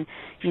 and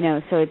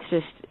so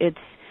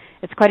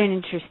it's quite an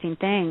interesting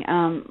thing.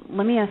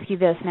 Let me ask you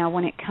this now: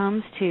 when it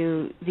comes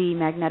to the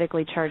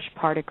magnetically charged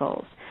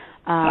particles,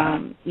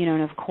 and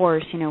of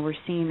course, we're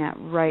seeing that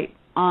right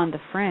on the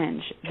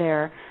fringe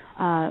there.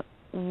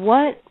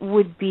 What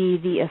would be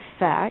the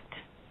effect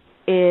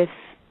if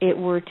it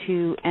were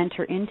to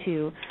enter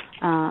into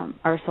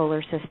our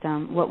solar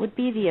system? What would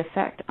be the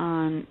effect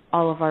on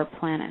all of our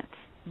planets,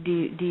 do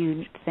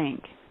you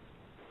think?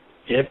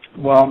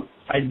 Well,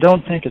 I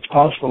don't think it's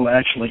possible to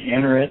actually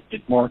enter it.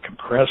 It more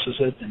compresses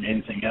it than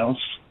anything else.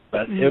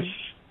 But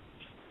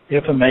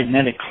if a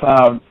magnetic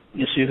cloud,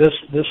 you see,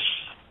 this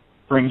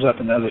brings up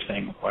another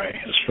thing why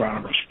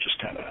astronomers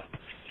just kind of,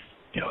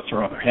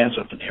 throwing their hands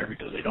up in the air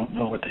because they don't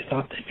know what they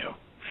thought they knew.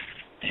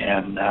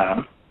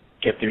 And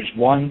if there's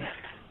one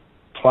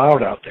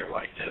cloud out there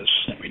like this,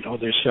 and we know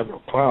there's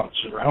several clouds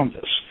around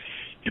us,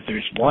 if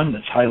there's one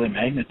that's highly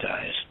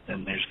magnetized,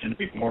 then there's going to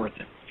be more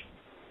than,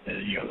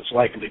 there's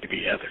likely to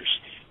be others,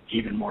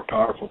 even more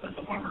powerful than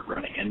the one we're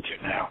running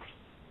into now.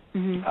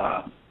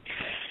 Mm-hmm.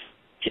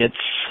 It's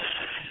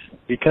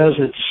because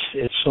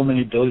it's so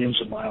many billions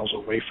of miles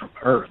away from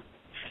Earth.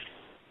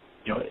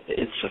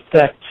 Its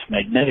effect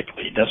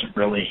magnetically doesn't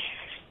really,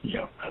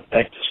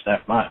 affect us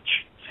that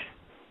much,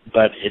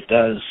 but it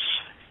does,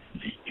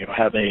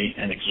 have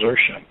an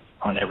exertion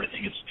on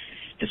everything.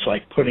 It's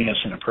like putting us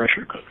in a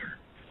pressure cooker,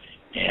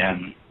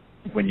 and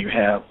when you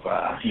have,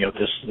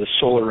 this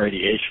solar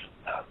radiation,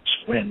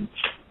 this wind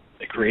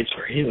that creates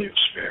our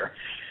heliosphere,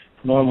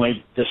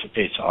 normally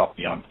dissipates off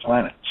beyond the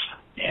planets,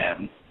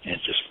 and it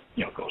just,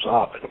 goes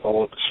off. And if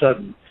all of a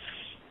sudden,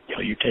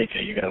 you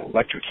got an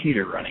electric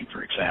heater running,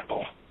 for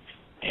example,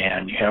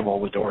 and you have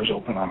all the doors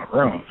open on a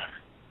room,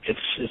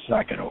 it's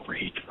not going to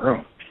overheat the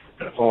room.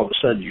 But if all of a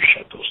sudden you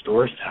shut those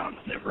doors down,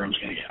 the room's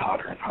going to get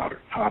hotter and hotter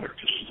and hotter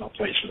because there's no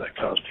place for that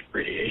cosmic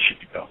radiation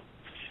to go.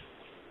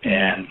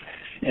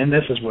 And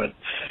this is what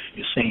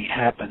you're seeing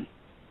happen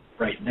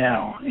right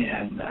now,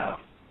 and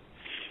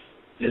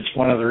it's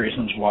one of the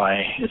reasons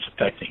why it's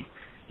affecting,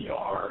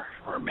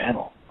 our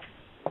mantle,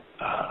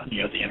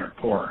 the inner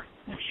core.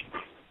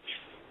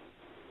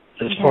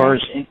 As far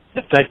as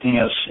affecting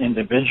us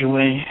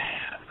individually,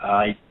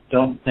 I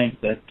don't think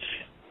that,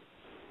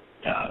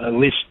 at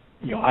least,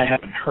 I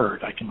haven't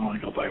heard. I can only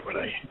go by what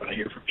I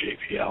hear from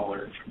JPL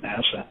or from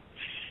NASA,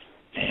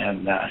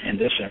 and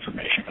this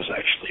information was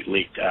actually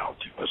leaked out.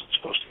 It wasn't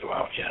supposed to go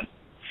out yet,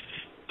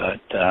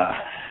 but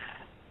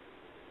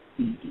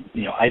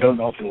I don't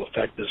know if it will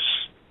affect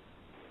us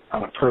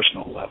on a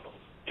personal level,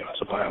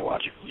 as a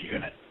biological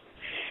unit.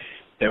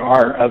 There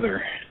are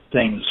other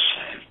things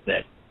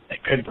that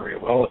could very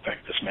well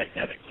affect us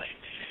magnetically,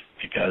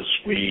 because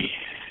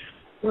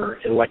we're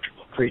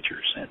electrical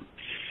creatures, and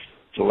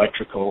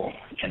electrical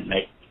and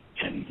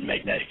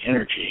magnetic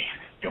energy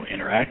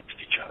interact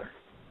with each other.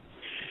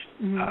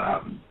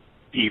 Mm-hmm.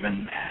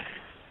 Even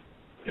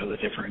the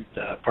different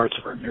parts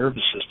of our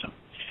nervous system,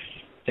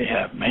 they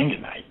have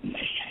manganite, and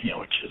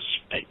which is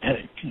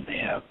magnetic, and we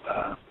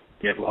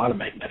have a lot of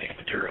magnetic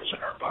materials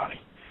in our body.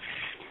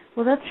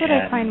 Well, that's what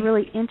I find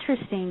really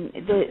interesting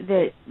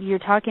that you're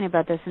talking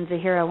about this, and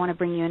Zahira, I want to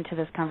bring you into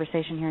this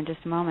conversation here in just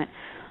a moment.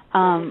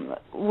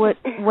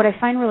 What I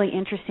find really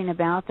interesting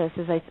about this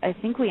is I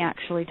think we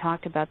actually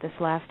talked about this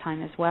last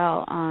time as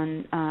well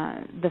on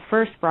the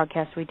first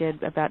broadcast we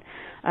did about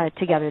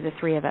together, the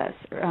three of us,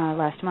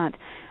 last month.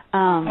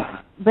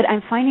 But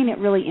I'm finding it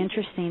really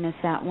interesting is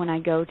that when I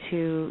go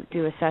to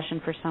do a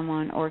session for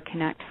someone or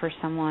connect for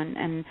someone,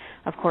 and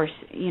of course,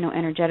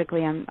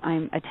 energetically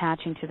I'm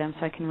attaching to them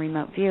so I can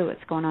remote view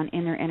what's going on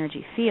in their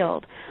energy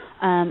field.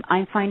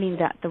 I'm finding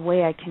that the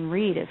way I can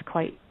read is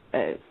quite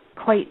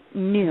quite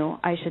new,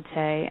 I should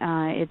say.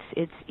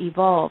 It's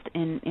evolved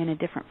in a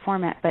different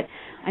format, but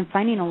I'm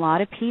finding a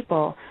lot of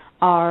people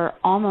are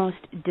almost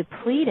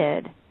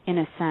depleted in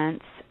a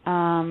sense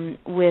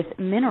with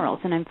minerals,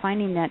 and I'm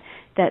finding that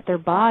their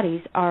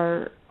bodies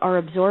are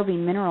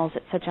absorbing minerals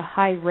at such a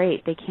high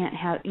rate they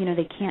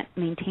can't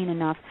maintain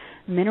enough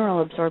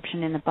mineral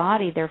absorption in the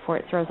body. Therefore,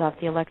 it throws off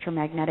the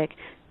electromagnetic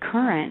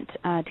current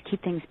to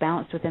keep things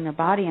balanced within their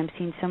body. I'm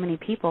seeing so many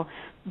people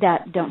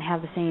that don't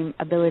have the same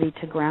ability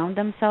to ground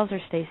themselves or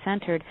stay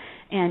centered.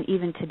 And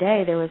even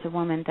today, there was a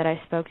woman that I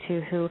spoke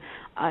to who,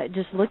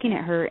 just looking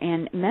at her,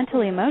 and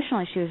mentally,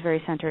 emotionally, she was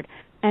very centered.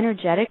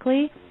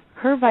 Energetically,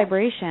 her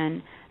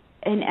vibration,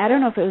 and I don't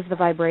know if it was the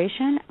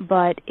vibration,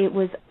 but it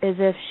was as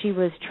if she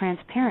was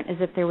transparent, as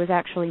if there was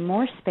actually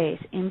more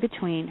space in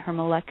between her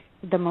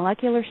the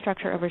molecular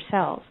structure of her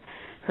cells,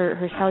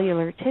 her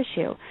cellular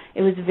tissue.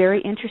 It was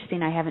very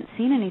interesting. I haven't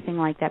seen anything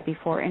like that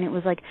before, and it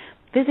was like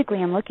physically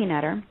I'm looking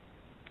at her,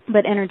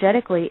 but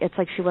energetically it's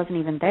like she wasn't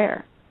even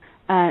there.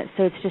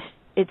 So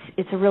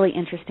it's a really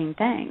interesting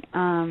thing.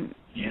 And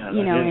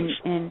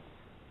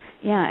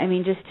I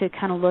mean, just to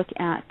kind of look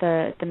at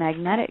the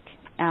magnetic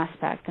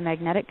aspect, the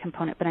magnetic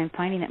component, but I'm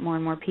finding that more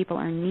and more people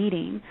are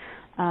needing,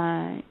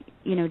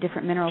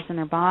 different minerals in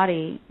their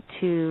body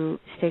to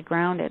stay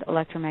grounded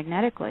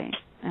electromagnetically,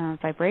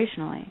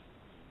 vibrationally.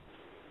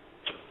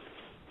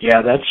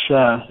 Yeah, that's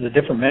the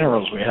different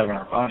minerals we have in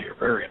our body are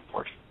very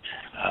important.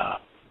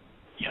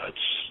 It's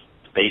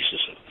the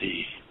basis of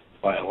the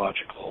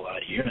biological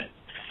unit.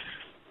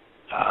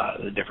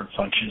 The different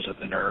functions of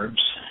the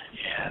nerves,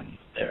 and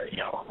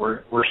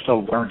we're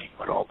still learning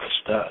what all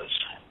this does.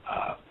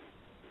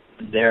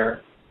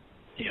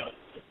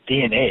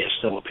 DNA is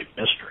still a big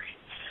mystery.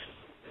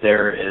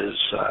 There is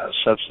a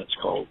substance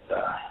called,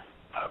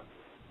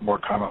 more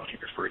commonly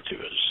referred to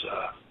as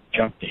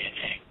junk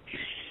DNA,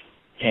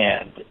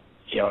 and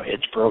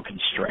it's broken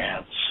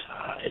strands.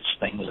 It's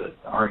things that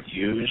aren't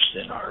used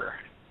in our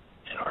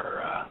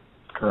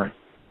current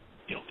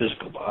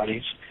physical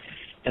bodies,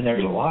 and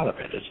there's a lot of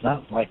it. It's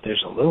not like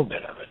there's a little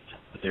bit of it,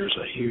 but there's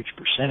a huge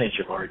percentage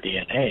of our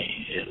DNA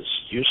is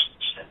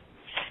useless,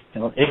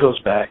 and it goes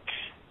back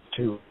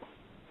to,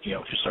 if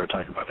you start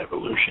talking about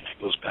evolution,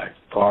 it goes back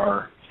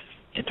far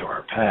into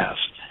our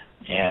past,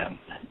 and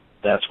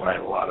that's why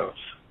a lot of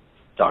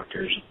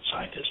doctors and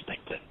scientists think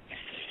that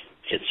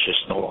it's just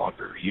no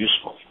longer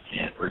useful,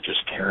 and we're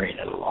just carrying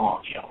it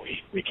along.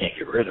 We can't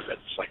get rid of it.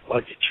 It's like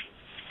luggage.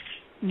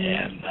 Mm-hmm.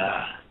 And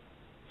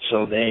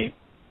so they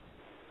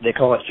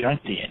call it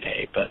junk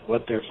DNA, but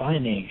what they're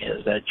finding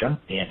is that junk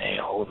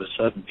DNA all of a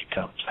sudden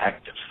becomes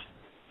active.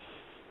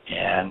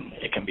 And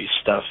it can be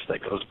stuff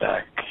that goes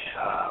back,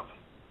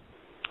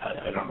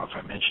 I don't know if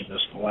I mentioned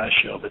this in the last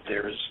show, but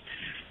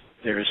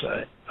there's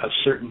a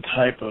certain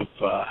type of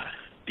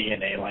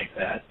DNA like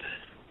that.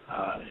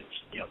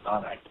 It's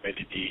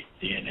non-activated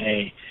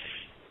DNA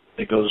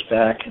that goes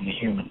back in the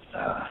human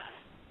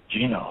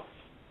genome.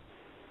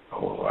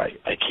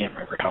 I can't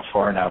remember how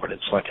far now, but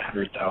it's like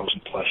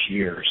 100,000 plus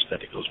years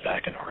that it goes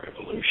back in our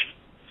evolution.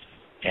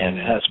 And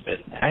it has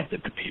been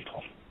active to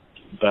people.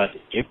 But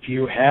if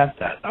you have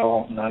that,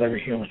 not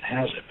every human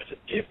has it, but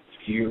if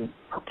you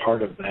are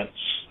part of that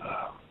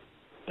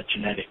the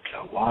genetic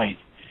line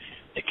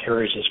that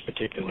carries this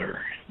particular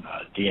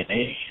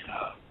DNA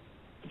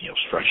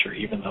structure,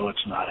 even though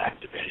it's not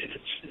activated,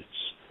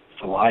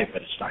 it's alive,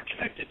 but it's not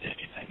connected to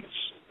anything.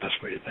 It's the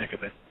best way to think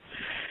of it.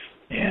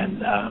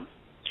 And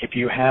if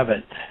you have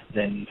it,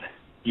 then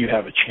you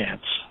have a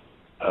chance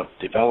of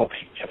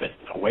developing, of it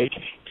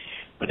awakening.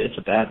 But it's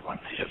a bad one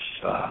if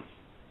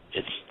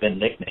it's been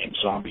nicknamed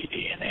zombie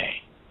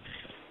DNA.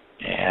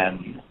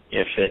 And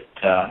if it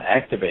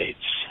activates,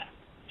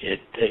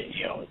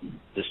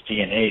 this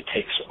DNA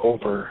takes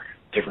over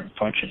different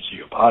functions of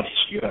your body,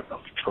 so you have no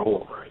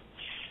control over it.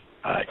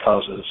 It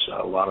causes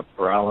a lot of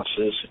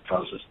paralysis. It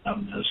causes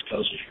numbness.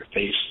 Causes your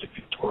face to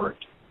contort.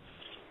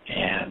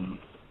 And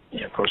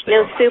of course,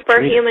 no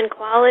superhuman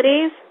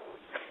qualities.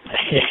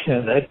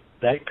 Yeah,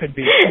 that could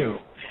be too.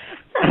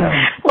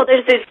 Well,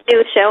 there's this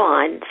new show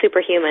on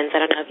Superhumans. I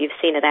don't know if you've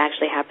seen it. I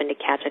actually happened to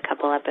catch a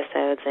couple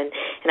episodes, and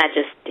that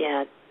just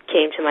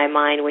came to my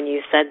mind when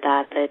you said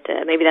that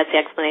maybe that's the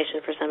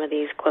explanation for some of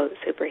these, quote,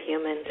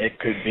 superhumans. It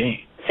could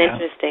be. It's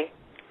interesting.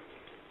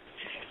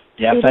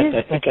 Yeah, in fact,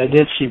 I think I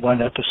did see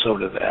one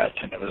episode of that,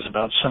 and it was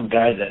about some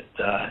guy that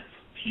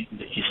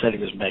he said he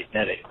was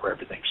magnetic, where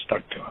everything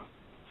stuck to him.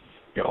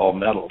 All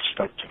metal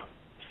stuck to him.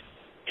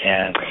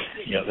 And,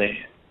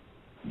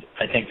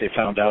 I think they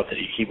found out that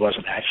he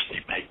wasn't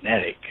actually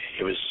magnetic.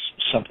 It was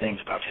something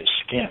about his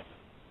skin.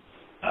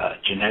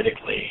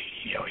 Genetically,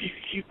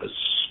 he was,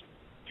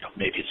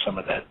 maybe it's some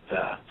of that,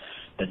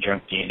 the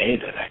junk DNA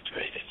that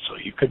activated. So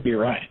you could be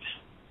right.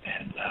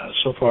 And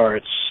so far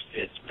it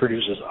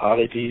produces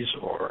oddities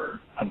or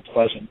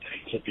unpleasant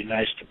things. It'd be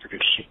nice to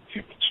produce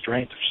human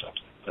strength or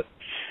something. But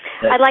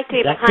I'd like to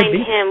be behind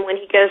him when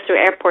he goes through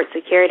airport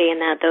security and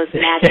those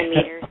Imagine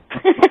meters.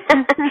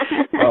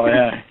 Oh,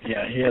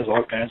 yeah, he has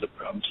all kinds of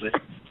problems.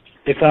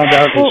 They found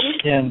out his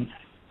skin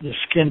the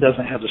skin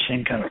doesn't have the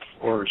same kind of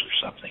pores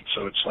or something,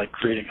 so it's like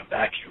creating a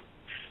vacuum.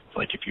 It's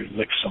like if you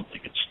lick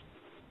something, it's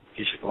a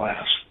piece of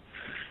glass.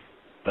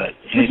 But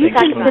anything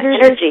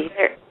energy.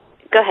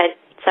 Go ahead.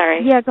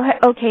 Sorry. Yeah, go ahead.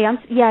 Okay,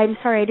 I'm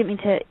sorry. I didn't mean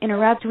to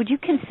interrupt. Would you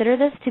consider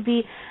this to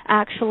be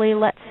actually,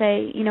 let's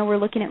say, we're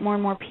looking at more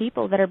and more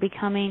people that are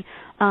becoming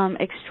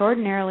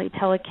extraordinarily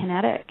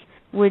telekinetic.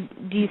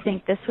 Do you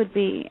think this would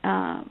be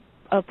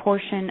a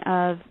portion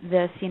of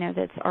this,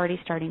 that's already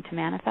starting to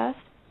manifest?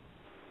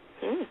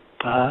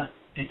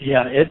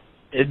 Yeah,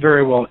 it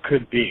very well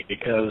could be,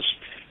 because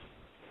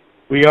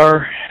we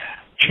are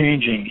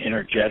changing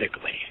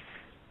energetically,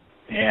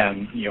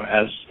 and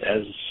as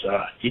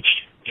each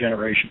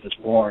generation is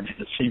born,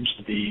 it seems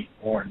to be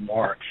more and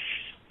more.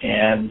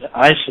 And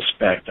I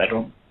suspect, I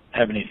don't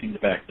have anything to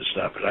back this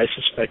up, but I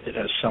suspect it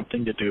has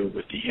something to do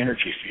with the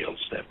energy fields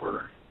that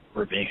we're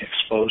being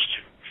exposed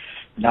to,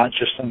 not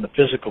just on the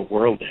physical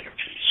world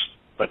energies,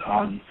 but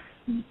on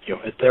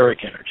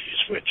etheric energies,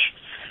 which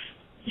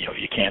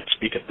you can't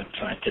speak of them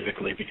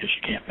scientifically because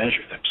you can't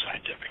measure them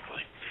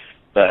scientifically.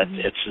 But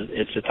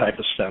it's the type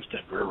of stuff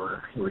that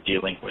we're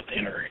dealing with,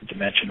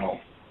 interdimensional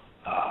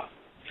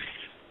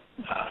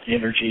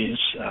energies.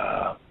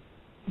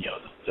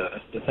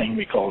 The thing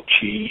we call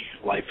chi,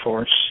 life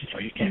force.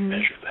 You can't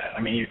measure that.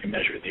 I mean, you can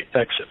measure the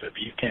effects of it,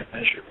 but you can't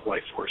measure the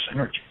life force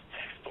energy.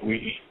 But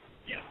we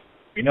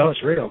know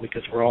it's real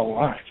because we're all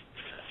alive.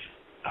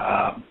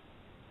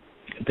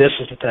 This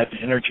is the type of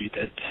energy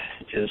that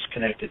is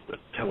connected with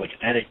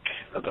telekinetic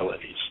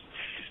abilities.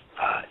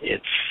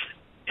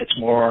 It's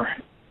more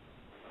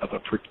of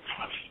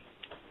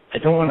I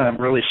don't want to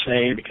really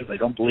say, because I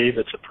don't believe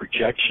it's a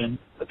projection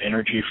of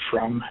energy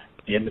from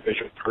the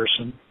individual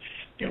person.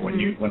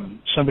 When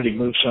somebody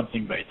moves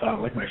something by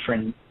thought, like my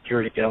friend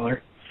Uri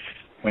Geller,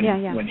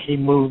 when he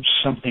moves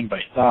something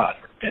by thought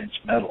or bends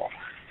metal,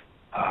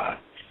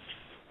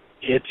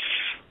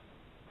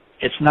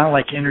 it's not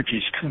like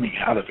energy's coming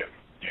out of him.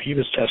 He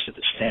was tested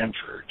at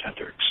Stanford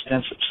under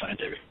extensive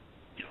scientific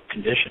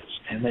conditions,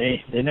 and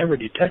they never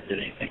detected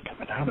anything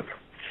coming out of him.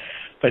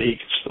 But he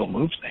could still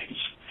move things.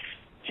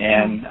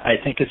 And I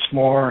think it's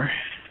more,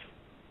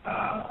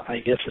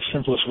 I guess the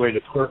simplest way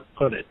to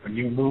put it, when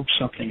you move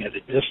something at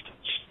a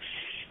distance,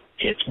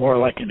 it's more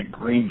like an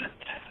agreement.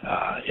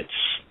 It's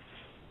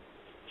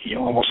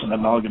almost an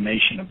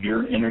amalgamation of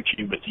your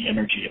energy with the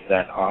energy of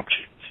that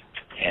object.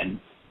 And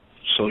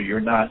so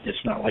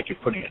it's not like you're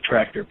putting a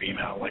tractor beam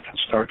out like on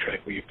Star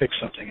Trek where you pick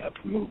something up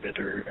and move it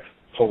or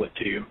pull it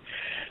to you.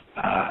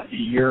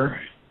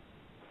 You're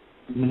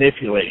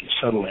manipulating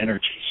subtle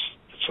energies.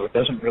 So it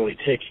doesn't really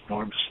take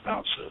enormous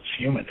amounts of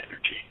human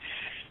energy.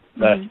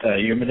 But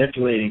you're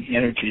manipulating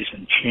energies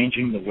and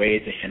changing the way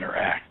they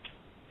interact.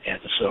 And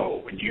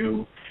so when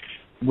you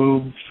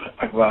move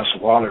a glass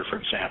of water, for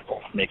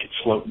example, make it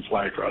float and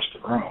fly across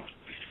the room,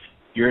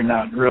 you're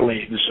not really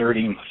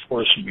exerting the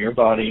force from your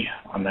body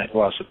on that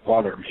glass of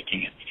water,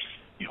 making it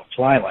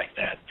fly like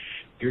that.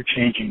 You're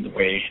changing the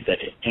way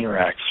that it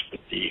interacts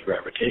with the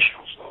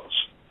gravitational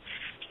flows.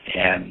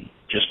 And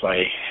just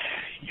by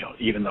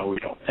even though we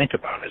don't think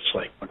about it, it's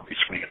like when we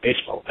swing a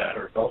baseball bat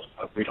or a golf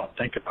club, we don't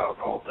think about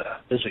all the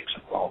physics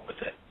involved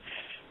with it.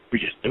 We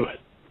just do it.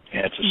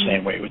 And it's the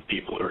same way with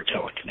people who are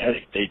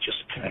telekinetic. They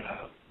just kind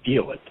of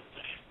feel it.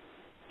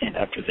 And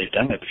after they've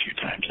done it a few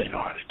times, they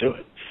know how to do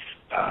it.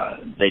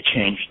 They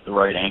change the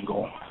right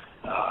angle,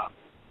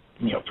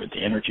 for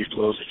the energy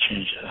flows. They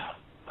change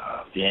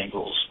the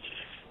angles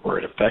where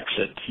it affects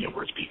it,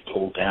 where it's being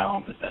pulled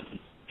down, and then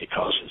it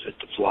causes it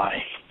to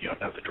fly,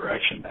 another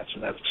direction. That's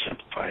a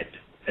simplified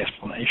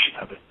explanation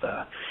of it.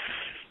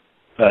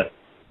 But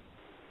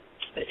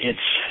it's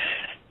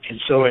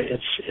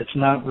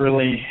not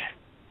really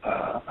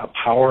a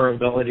power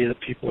ability that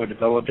people are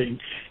developing.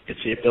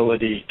 It's the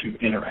ability to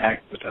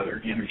interact with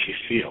other energy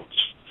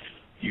fields.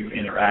 You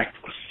interact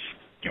with,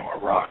 a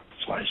rock that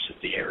flies through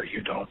the air.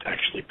 You don't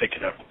actually pick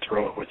it up and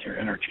throw it with your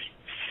energy.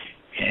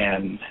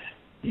 And,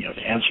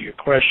 to answer your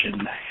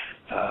question,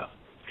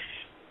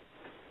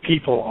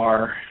 people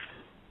are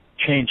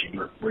changing.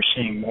 We're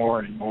seeing more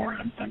and more,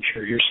 and I'm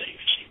sure you're seeing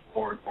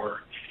more and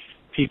more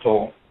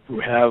people who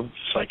have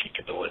psychic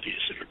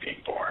abilities that are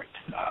being born.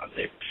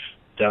 They've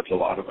dubbed a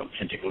lot of them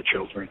indigo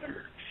children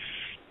or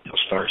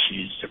star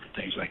seeds, different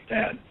things like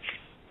that.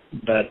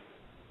 But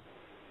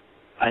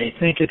I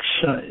think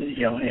it's,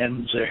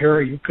 and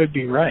Zahara, you could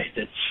be right.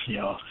 It's,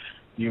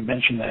 you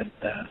mentioned that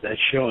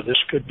show.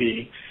 This could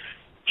be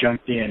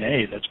junk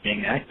DNA that's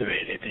being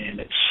activated, and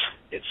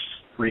it's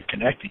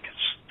reconnecting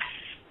us.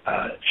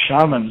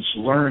 Shamans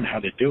learn how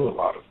to do a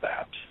lot of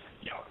that.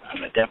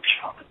 I'm a adept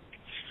shaman.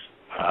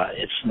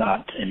 It's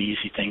not an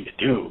easy thing to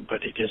do,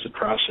 but it is a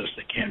process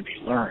that can be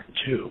learned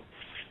too.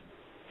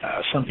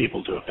 Some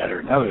people do it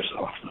better than others,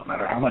 though, no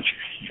matter how much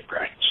you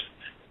practice it.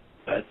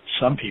 But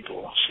some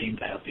people seem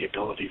to have the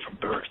ability from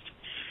birth.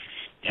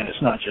 And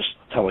it's not just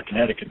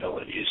telekinetic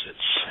abilities,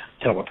 it's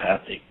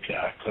telepathic,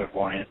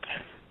 clairvoyant.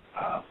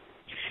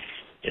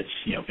 It's,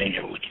 being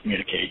able to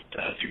communicate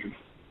through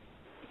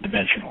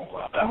dimensional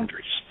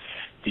boundaries.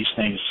 These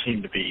things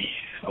seem to be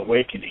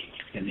awakening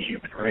in the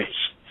human race.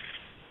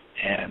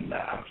 And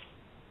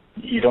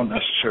you don't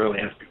necessarily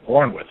have to be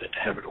born with it to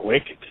have it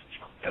awakened.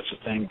 That's the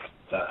thing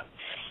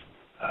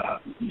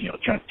with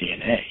junk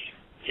DNA.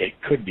 It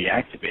could be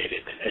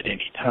activated at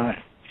any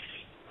time.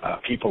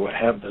 People that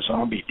have the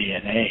zombie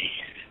DNA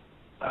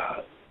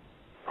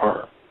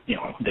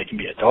they can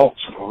be adults,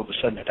 and all of a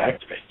sudden it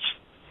activates.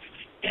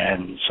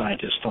 And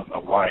scientists don't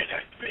know why it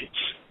activates.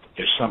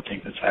 There's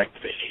something that's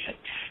activating it.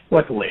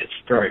 Luckily, it's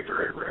very,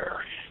 very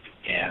rare.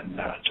 And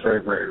it's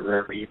very, very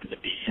rare even to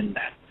be in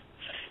that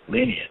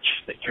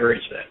lineage that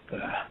carries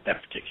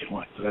that particular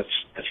one. So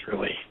that's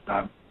really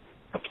not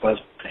a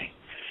pleasant thing.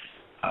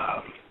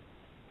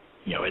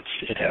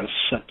 It has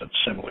symptoms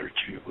similar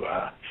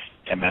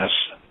to MS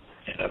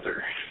and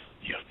other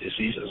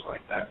diseases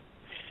like that.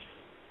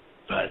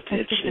 But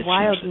it's it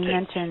wild seems you to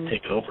mentioned.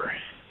 Take over.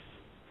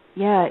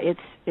 Yeah,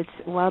 it's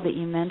wild that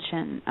you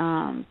mention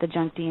the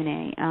junk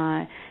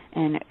DNA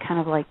and kind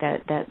of like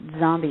that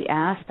zombie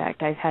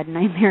aspect. I've had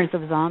nightmares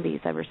of zombies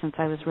ever since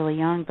I was really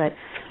young, but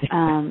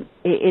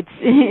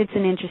it's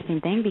an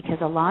interesting thing because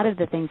a lot of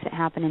the things that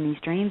happen in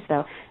these dreams,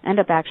 though, end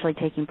up actually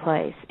taking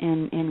place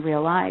in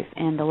real life.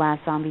 And the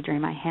last zombie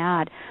dream I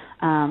had,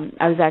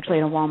 I was actually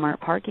in a Walmart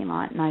parking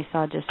lot, and I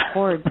saw just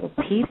hordes of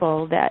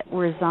people that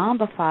were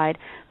zombified,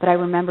 but I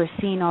remember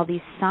seeing all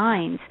these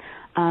signs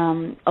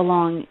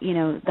along,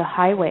 the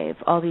highway of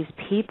all these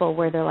people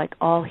where they're like,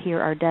 all here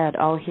are dead,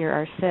 all here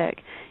are sick,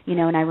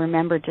 and I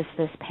remember just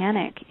this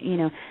panic,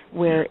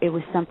 where it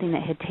was something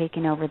that had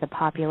taken over the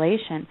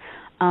population.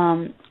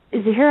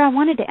 Zahira, I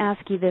wanted to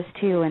ask you this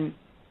too, and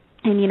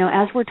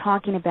as we're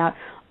talking about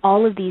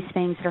all of these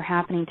things that are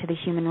happening to the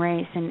human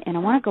race, and I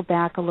want to go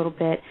back a little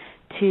bit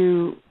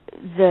to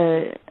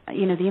the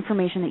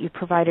information that you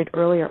provided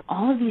earlier,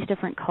 all of these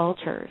different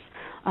cultures,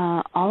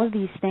 all of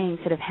these things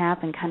that have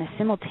happened kind of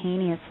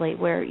simultaneously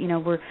where,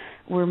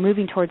 we're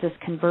moving towards this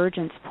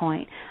convergence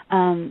point.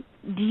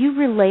 Do you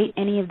relate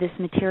any of this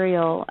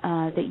material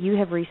that you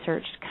have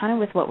researched kind of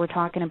with what we're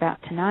talking about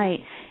tonight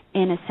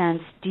in a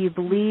sense? Do you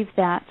believe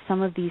that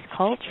some of these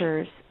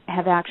cultures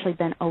have actually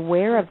been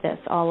aware of this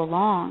all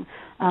along,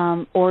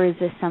 or is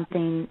this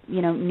something,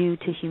 new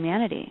to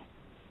humanity?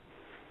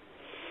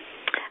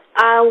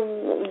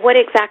 What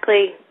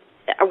exactly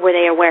were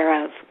they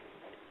aware of?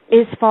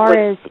 As far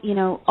as,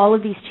 all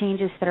of these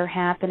changes that are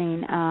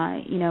happening,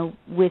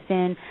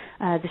 within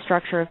the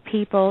structure of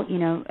people,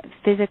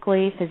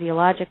 physically,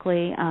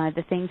 physiologically,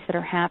 the things that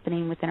are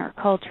happening within our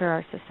culture,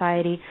 our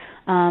society.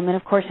 And,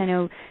 of course, I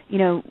know,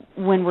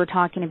 when we're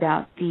talking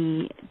about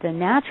the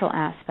natural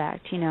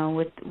aspect,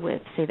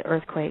 with, say, the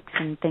earthquakes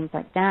and things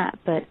like that,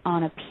 but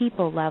on a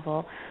people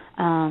level,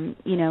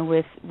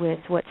 with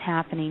what's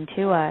happening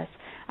to us,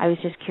 I was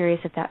just curious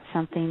if that's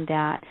something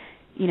that,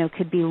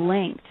 could be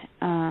linked,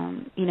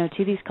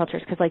 to these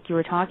cultures. Because like you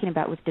were talking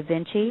about with Da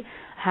Vinci,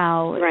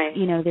 how, right.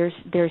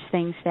 There's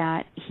things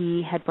that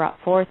he had brought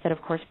forth that,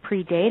 of course,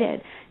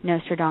 predated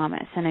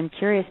Nostradamus. And I'm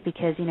curious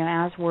because,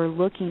 as we're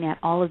looking at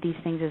all of these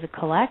things as a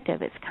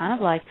collective, it's kind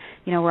of like,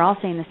 we're all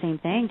saying the same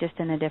thing, just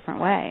in a different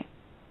way.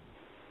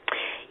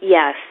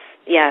 Yes.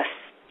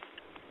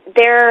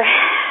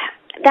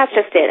 That's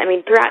just it. I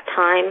mean, throughout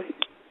time,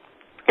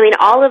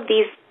 all of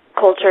these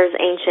cultures,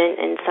 ancient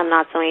and some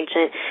not so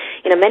ancient,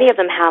 many of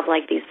them have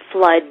like these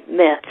flood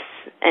myths,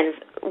 and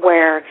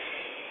where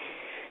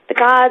the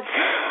gods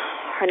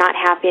are not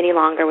happy any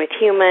longer with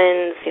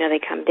humans. They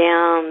come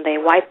down, they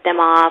wipe them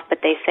off, but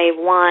they save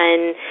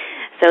one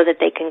so that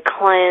they can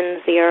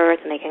cleanse the earth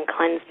and they can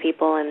cleanse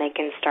people and they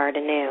can start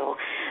anew.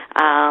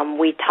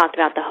 We talked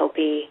about the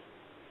Hopi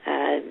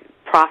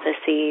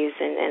prophecies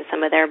and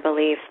some of their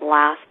beliefs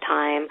last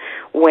time,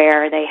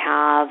 where they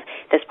have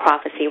this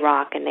prophecy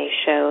rock and they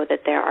show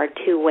that there are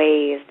two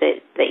ways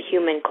that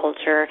human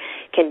culture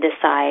can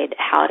decide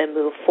how to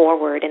move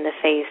forward in the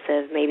face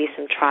of maybe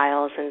some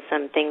trials and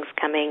some things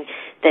coming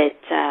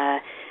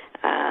that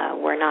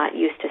we're not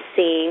used to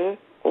seeing,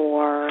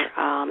 or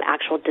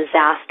actual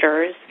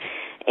disasters.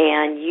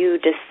 And you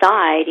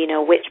decide,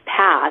 which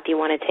path you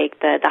want to take,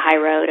 the high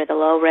road or the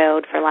low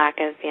road, for lack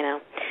of,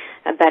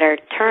 a better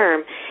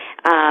term.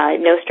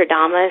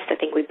 Nostradamus, I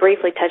think we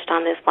briefly touched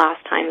on this last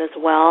time as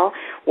well,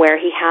 where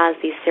he has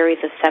these series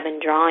of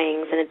 7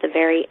 drawings, and at the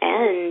very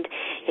end,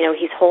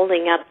 he's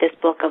holding up this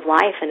book of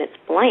life, and it's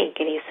blank,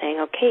 and he's saying,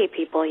 okay,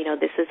 people,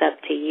 this is up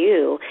to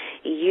you.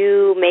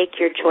 You make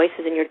your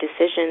choices and your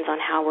decisions on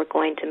how we're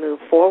going to move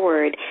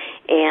forward.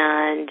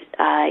 And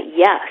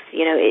yes,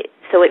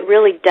 so it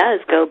really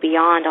does go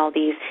beyond all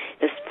this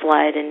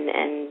flood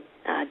and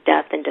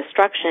death and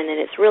destruction, and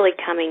it's really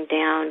coming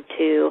down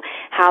to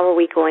how are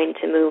we going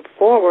to move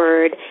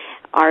forward.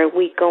 Are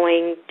we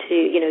going to,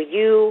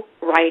 you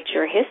write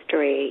your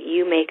history,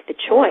 you make the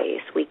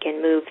choice. We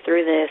can move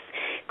through this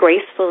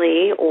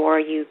gracefully, or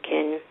you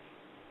can,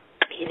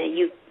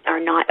 you are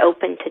not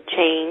open to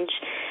change,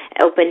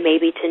 open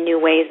maybe to new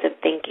ways of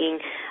thinking.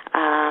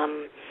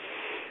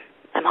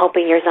 I'm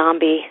hoping your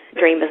zombie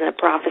dream isn't a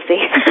prophecy.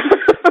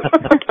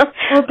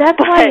 Well, that's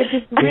why it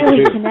just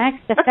really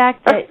connects the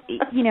fact that,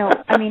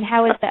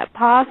 how is that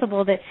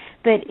possible? But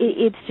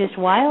it's just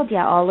wild.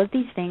 Yeah, all of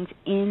these things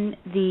in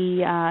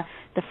the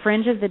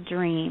fringe of the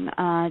dream,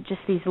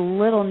 just these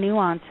little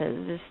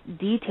nuances, just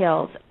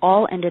details,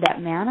 all ended up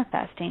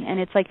manifesting. And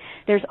it's like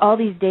there's all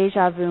these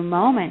deja vu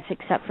moments,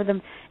 except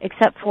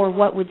for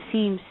what would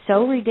seem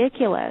so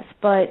ridiculous.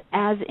 But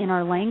as in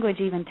our language,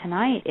 even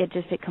tonight, it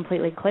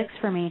completely clicks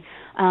for me.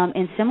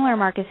 And similar,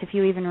 Marcus, if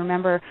you even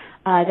remember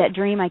that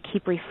dream I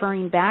keep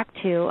referring back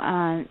to,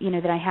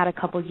 that I had a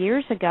couple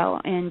years ago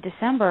in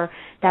December.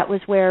 That was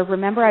where,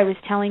 remember, I was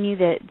telling you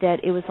that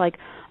it was like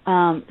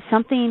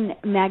something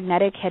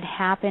magnetic had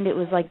happened. It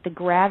was like the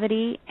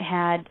gravity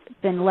had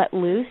been let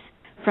loose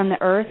from the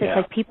Earth. It's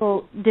like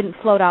people didn't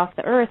float off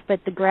the Earth, but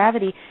the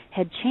gravity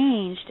had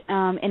changed,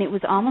 and it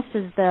was almost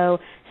as though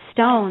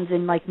stones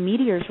and like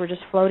meteors were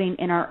just floating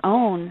in our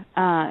own,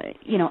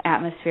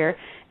 atmosphere.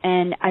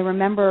 And I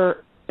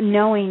remember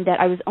knowing that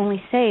I was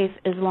only safe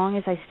as long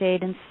as I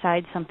stayed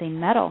inside something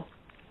metal,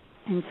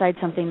 inside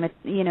something,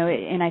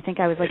 and I think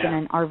I was like in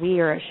an RV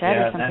or a shed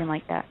or something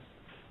like that.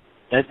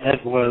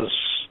 That was,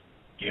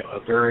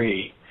 a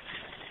very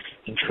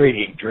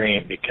intriguing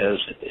dream because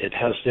it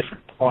has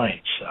different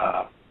points.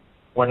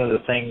 One of the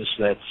things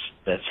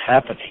that's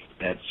happening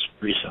that's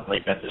recently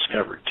been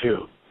discovered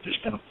too. There's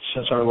been,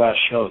 since our last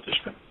show, there's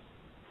been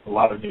a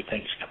lot of new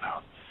things come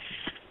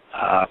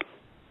out.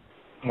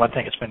 One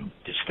thing that's been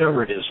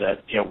discovered is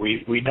that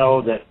we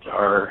know that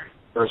our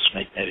Earth's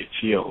magnetic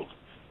field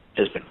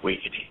has been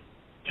weakening.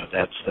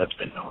 That's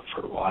been known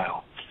for a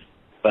while,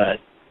 but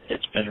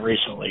it's been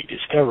recently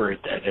discovered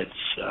that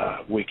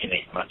it's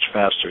weakening much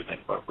faster than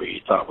what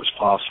we thought was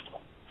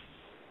possible.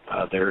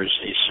 There's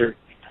a certain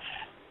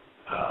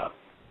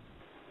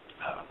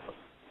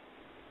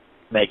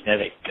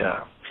magnetic,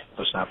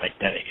 it's not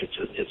magnetic,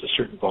 it's a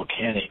certain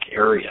volcanic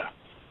area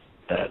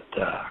that,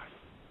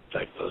 in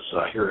fact, those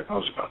here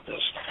knows about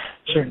this,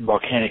 certain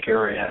volcanic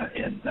area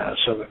in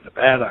southern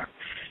Nevada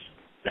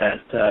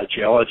that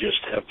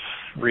geologists have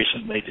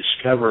recently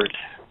discovered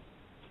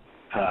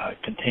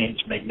contains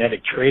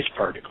magnetic trace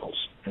particles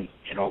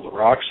in all the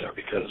rocks there,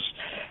 because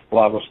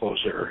lava flows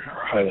are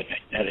highly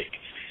magnetic,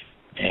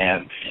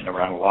 and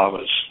around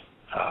lavas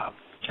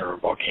or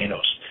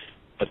volcanoes.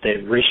 But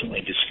they've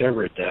recently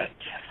discovered that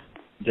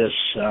this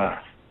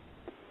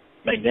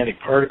magnetic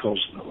particles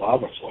in the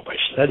lava flow, by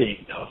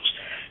studying those,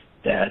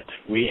 that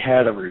we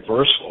had a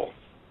reversal,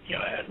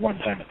 at one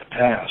time in the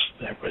past,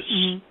 that was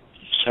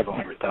several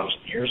 100,000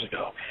 years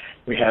ago.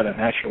 We had an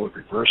actual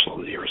reversal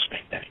of the Earth's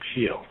magnetic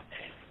field.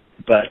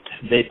 But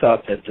they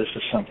thought that this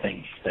is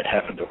something that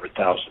happened over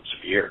thousands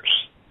of years.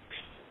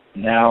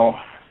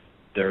 Now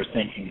they're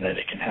thinking that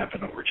it can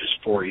happen over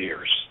just 4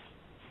 years.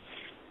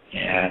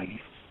 And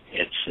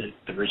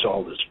the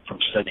result is from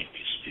studying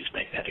these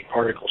magnetic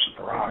particles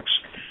in the rocks,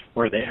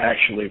 where they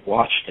actually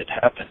watched it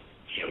happen,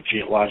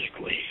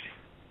 geologically,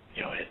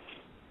 it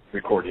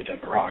recorded in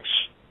the rocks.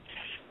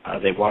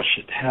 They watched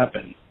it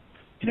happen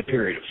in a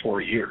period of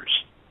 4 years.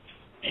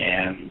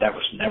 And that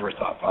was never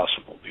thought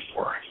possible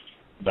before.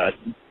 But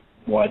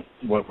what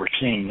we're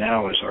seeing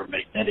now is our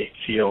magnetic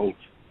field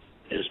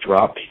is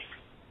dropping,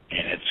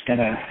 and it's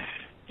gonna,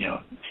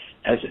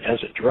 as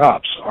it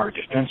drops, our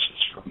defenses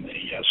from the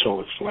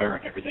solar flare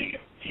and everything,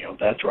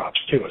 that drops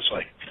too. It's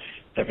like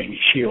having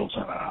shields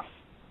on a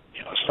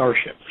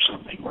starship or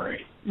something where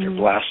they're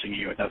blasting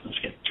you and nothing's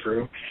getting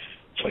through.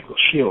 It's like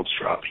those shields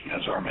dropping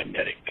as our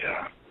magnetic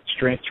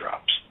strength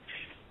drops.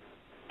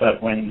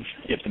 But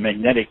if the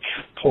magnetic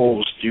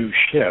poles do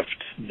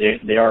shift,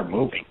 they are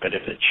moving. But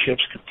if it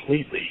shifts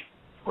completely,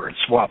 where it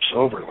swaps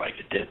over like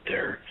it did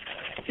there,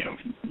 a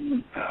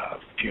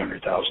few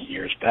 100,000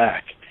 years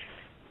back,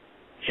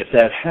 if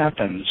that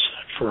happens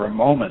for a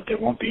moment, there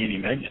won't be any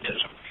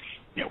magnetism.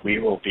 We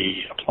will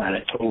be a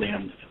planet totally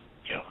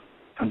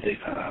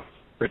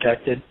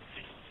protected,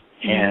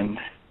 and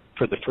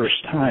for the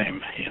first time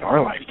in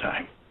our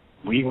lifetime,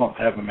 we won't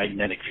have a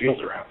magnetic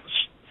field around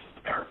us,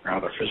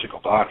 around our physical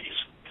bodies.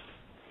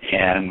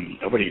 And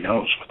nobody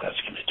knows what that's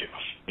going to do.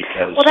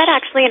 Well, that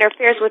actually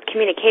interferes with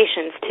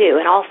communications,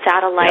 too, and all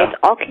satellites,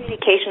 all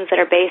communications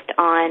that are based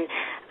on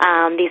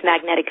these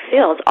magnetic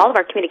fields, all of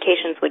our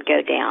communications would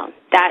go down.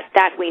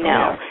 That we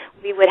know.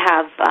 We would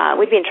have,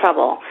 we'd be in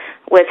trouble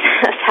with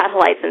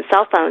satellites and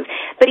cell phones.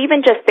 But even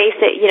just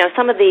basic,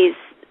 some of these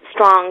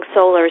strong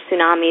solar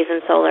tsunamis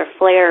and solar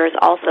flares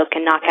also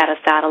can knock out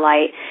a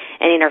satellite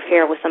and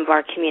interfere with some of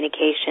our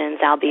communications,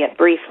 albeit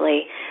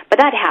briefly. But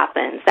that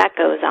happens. That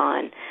goes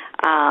on.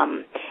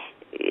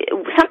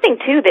 Something,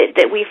 too,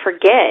 that we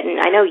forget,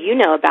 and I know you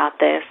know about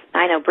this,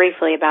 I know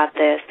briefly about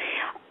this,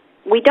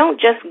 we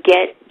don't just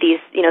get these,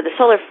 the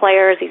solar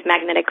flares, these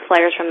magnetic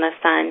flares from the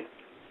sun.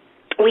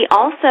 We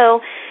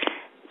also,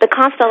 the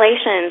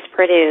constellations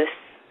produce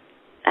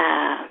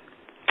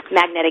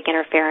magnetic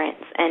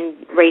interference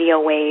and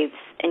radio waves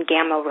and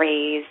gamma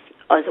rays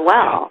as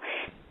well.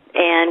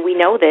 And we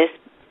know this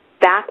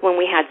back when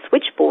we had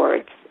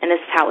switchboards and this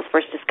is how it was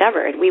first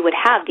discovered, we would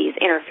have these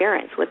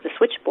interference with the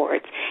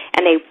switchboards,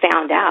 and they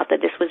found out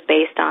that this was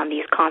based on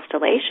these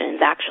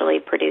constellations actually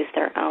produce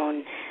their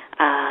own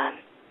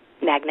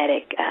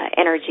magnetic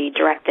energy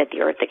directed at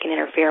the Earth that can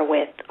interfere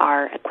with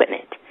our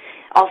equipment,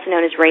 also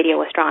known as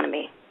radio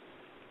astronomy.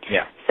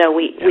 Yeah. So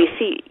we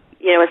see,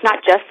 it's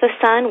not just the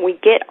sun. We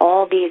get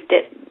all these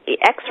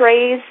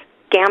X-rays,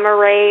 gamma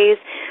rays.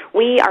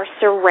 We are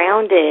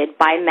surrounded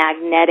by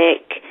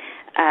magnetic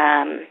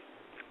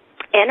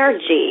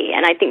energy,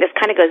 and I think this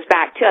kind of goes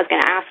back to, I was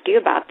going to ask you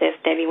about this,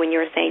 Debbie, when you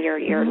were saying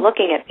you're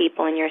looking at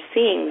people and you're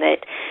seeing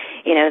that,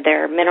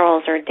 their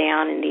minerals are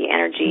down and the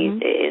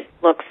energy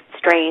looks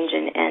strange,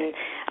 and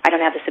I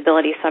don't have this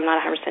ability, so I'm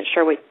not 100%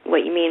 sure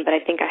what you mean, but I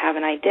think I have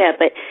an idea.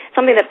 But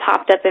something that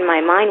popped up in my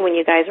mind when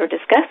you guys were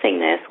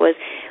discussing this was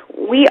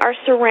we are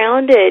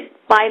surrounded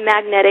by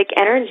magnetic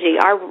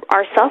energy.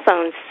 Our cell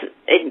phones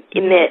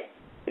emit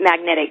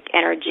magnetic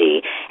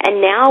energy, and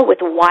now with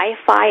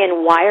Wi-Fi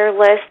and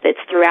wireless that's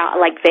throughout,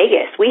 like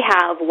Vegas, we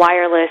have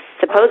wireless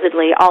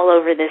supposedly all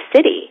over the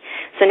city.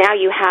 So now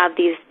you have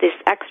this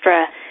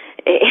extra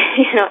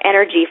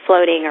energy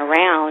floating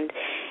around,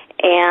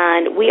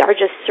 and we are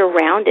just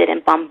surrounded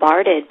and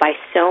bombarded by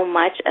so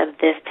much of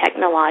this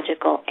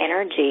technological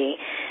energy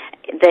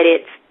that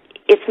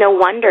it's no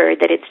wonder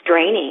that it's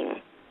draining.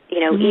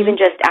 Even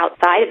just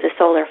outside of the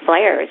solar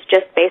flares,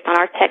 just based on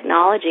our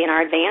technology and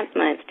our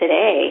advancements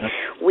today,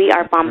 we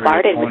are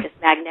bombarded with this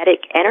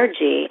magnetic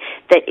energy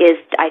that is,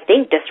 I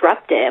think,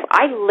 disruptive.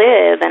 I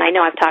live, and I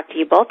know I've talked to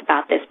you both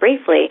about this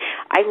briefly,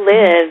 I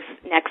live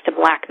next to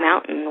Black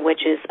Mountain,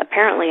 which is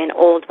apparently an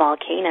old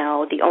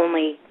volcano, the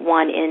only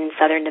one in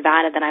southern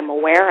Nevada that I'm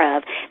aware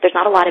of. There's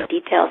not a lot of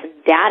details and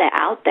data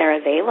out there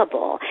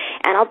available.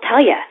 And I'll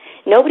tell you,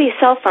 nobody's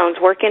cell phones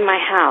work in my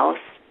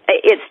house.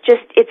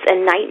 It's a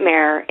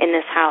nightmare in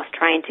this house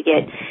trying to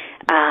get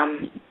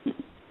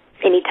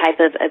any type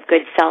of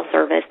good cell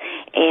service.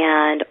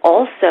 And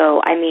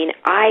also,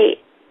 I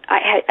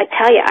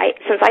tell you,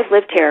 since I've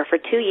lived here for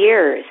 2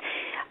 years,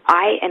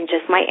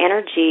 my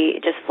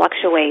energy just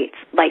fluctuates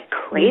like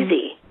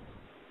crazy.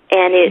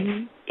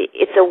 And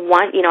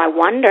I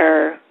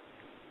wonder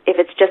if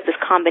it's just this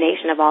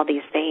combination of all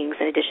these things,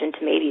 in addition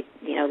to maybe,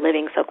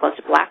 living so close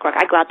to Black Rock.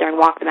 I go out there and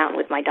walk the mountain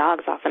with my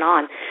dogs off and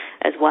on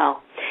as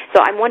well.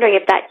 So I'm wondering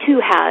if that too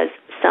has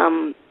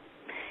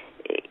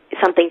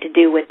something to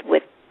do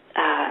with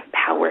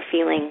how we're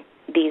feeling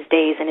these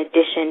days, in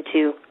addition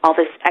to all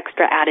this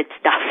extra added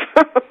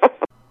stuff.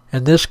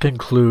 And this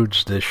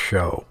concludes this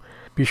show.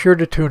 Be sure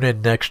to tune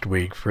in next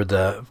week for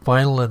the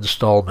final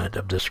installment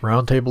of this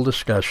roundtable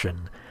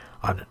discussion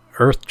on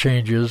Earth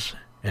changes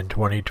in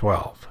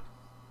 2012.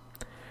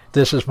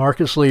 This is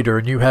Marcus Leader,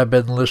 and you have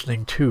been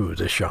listening to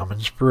The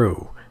Shaman's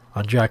Brew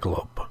on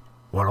Jackalope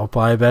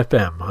 105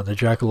 FM on the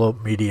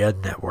Jackalope Media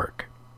Network.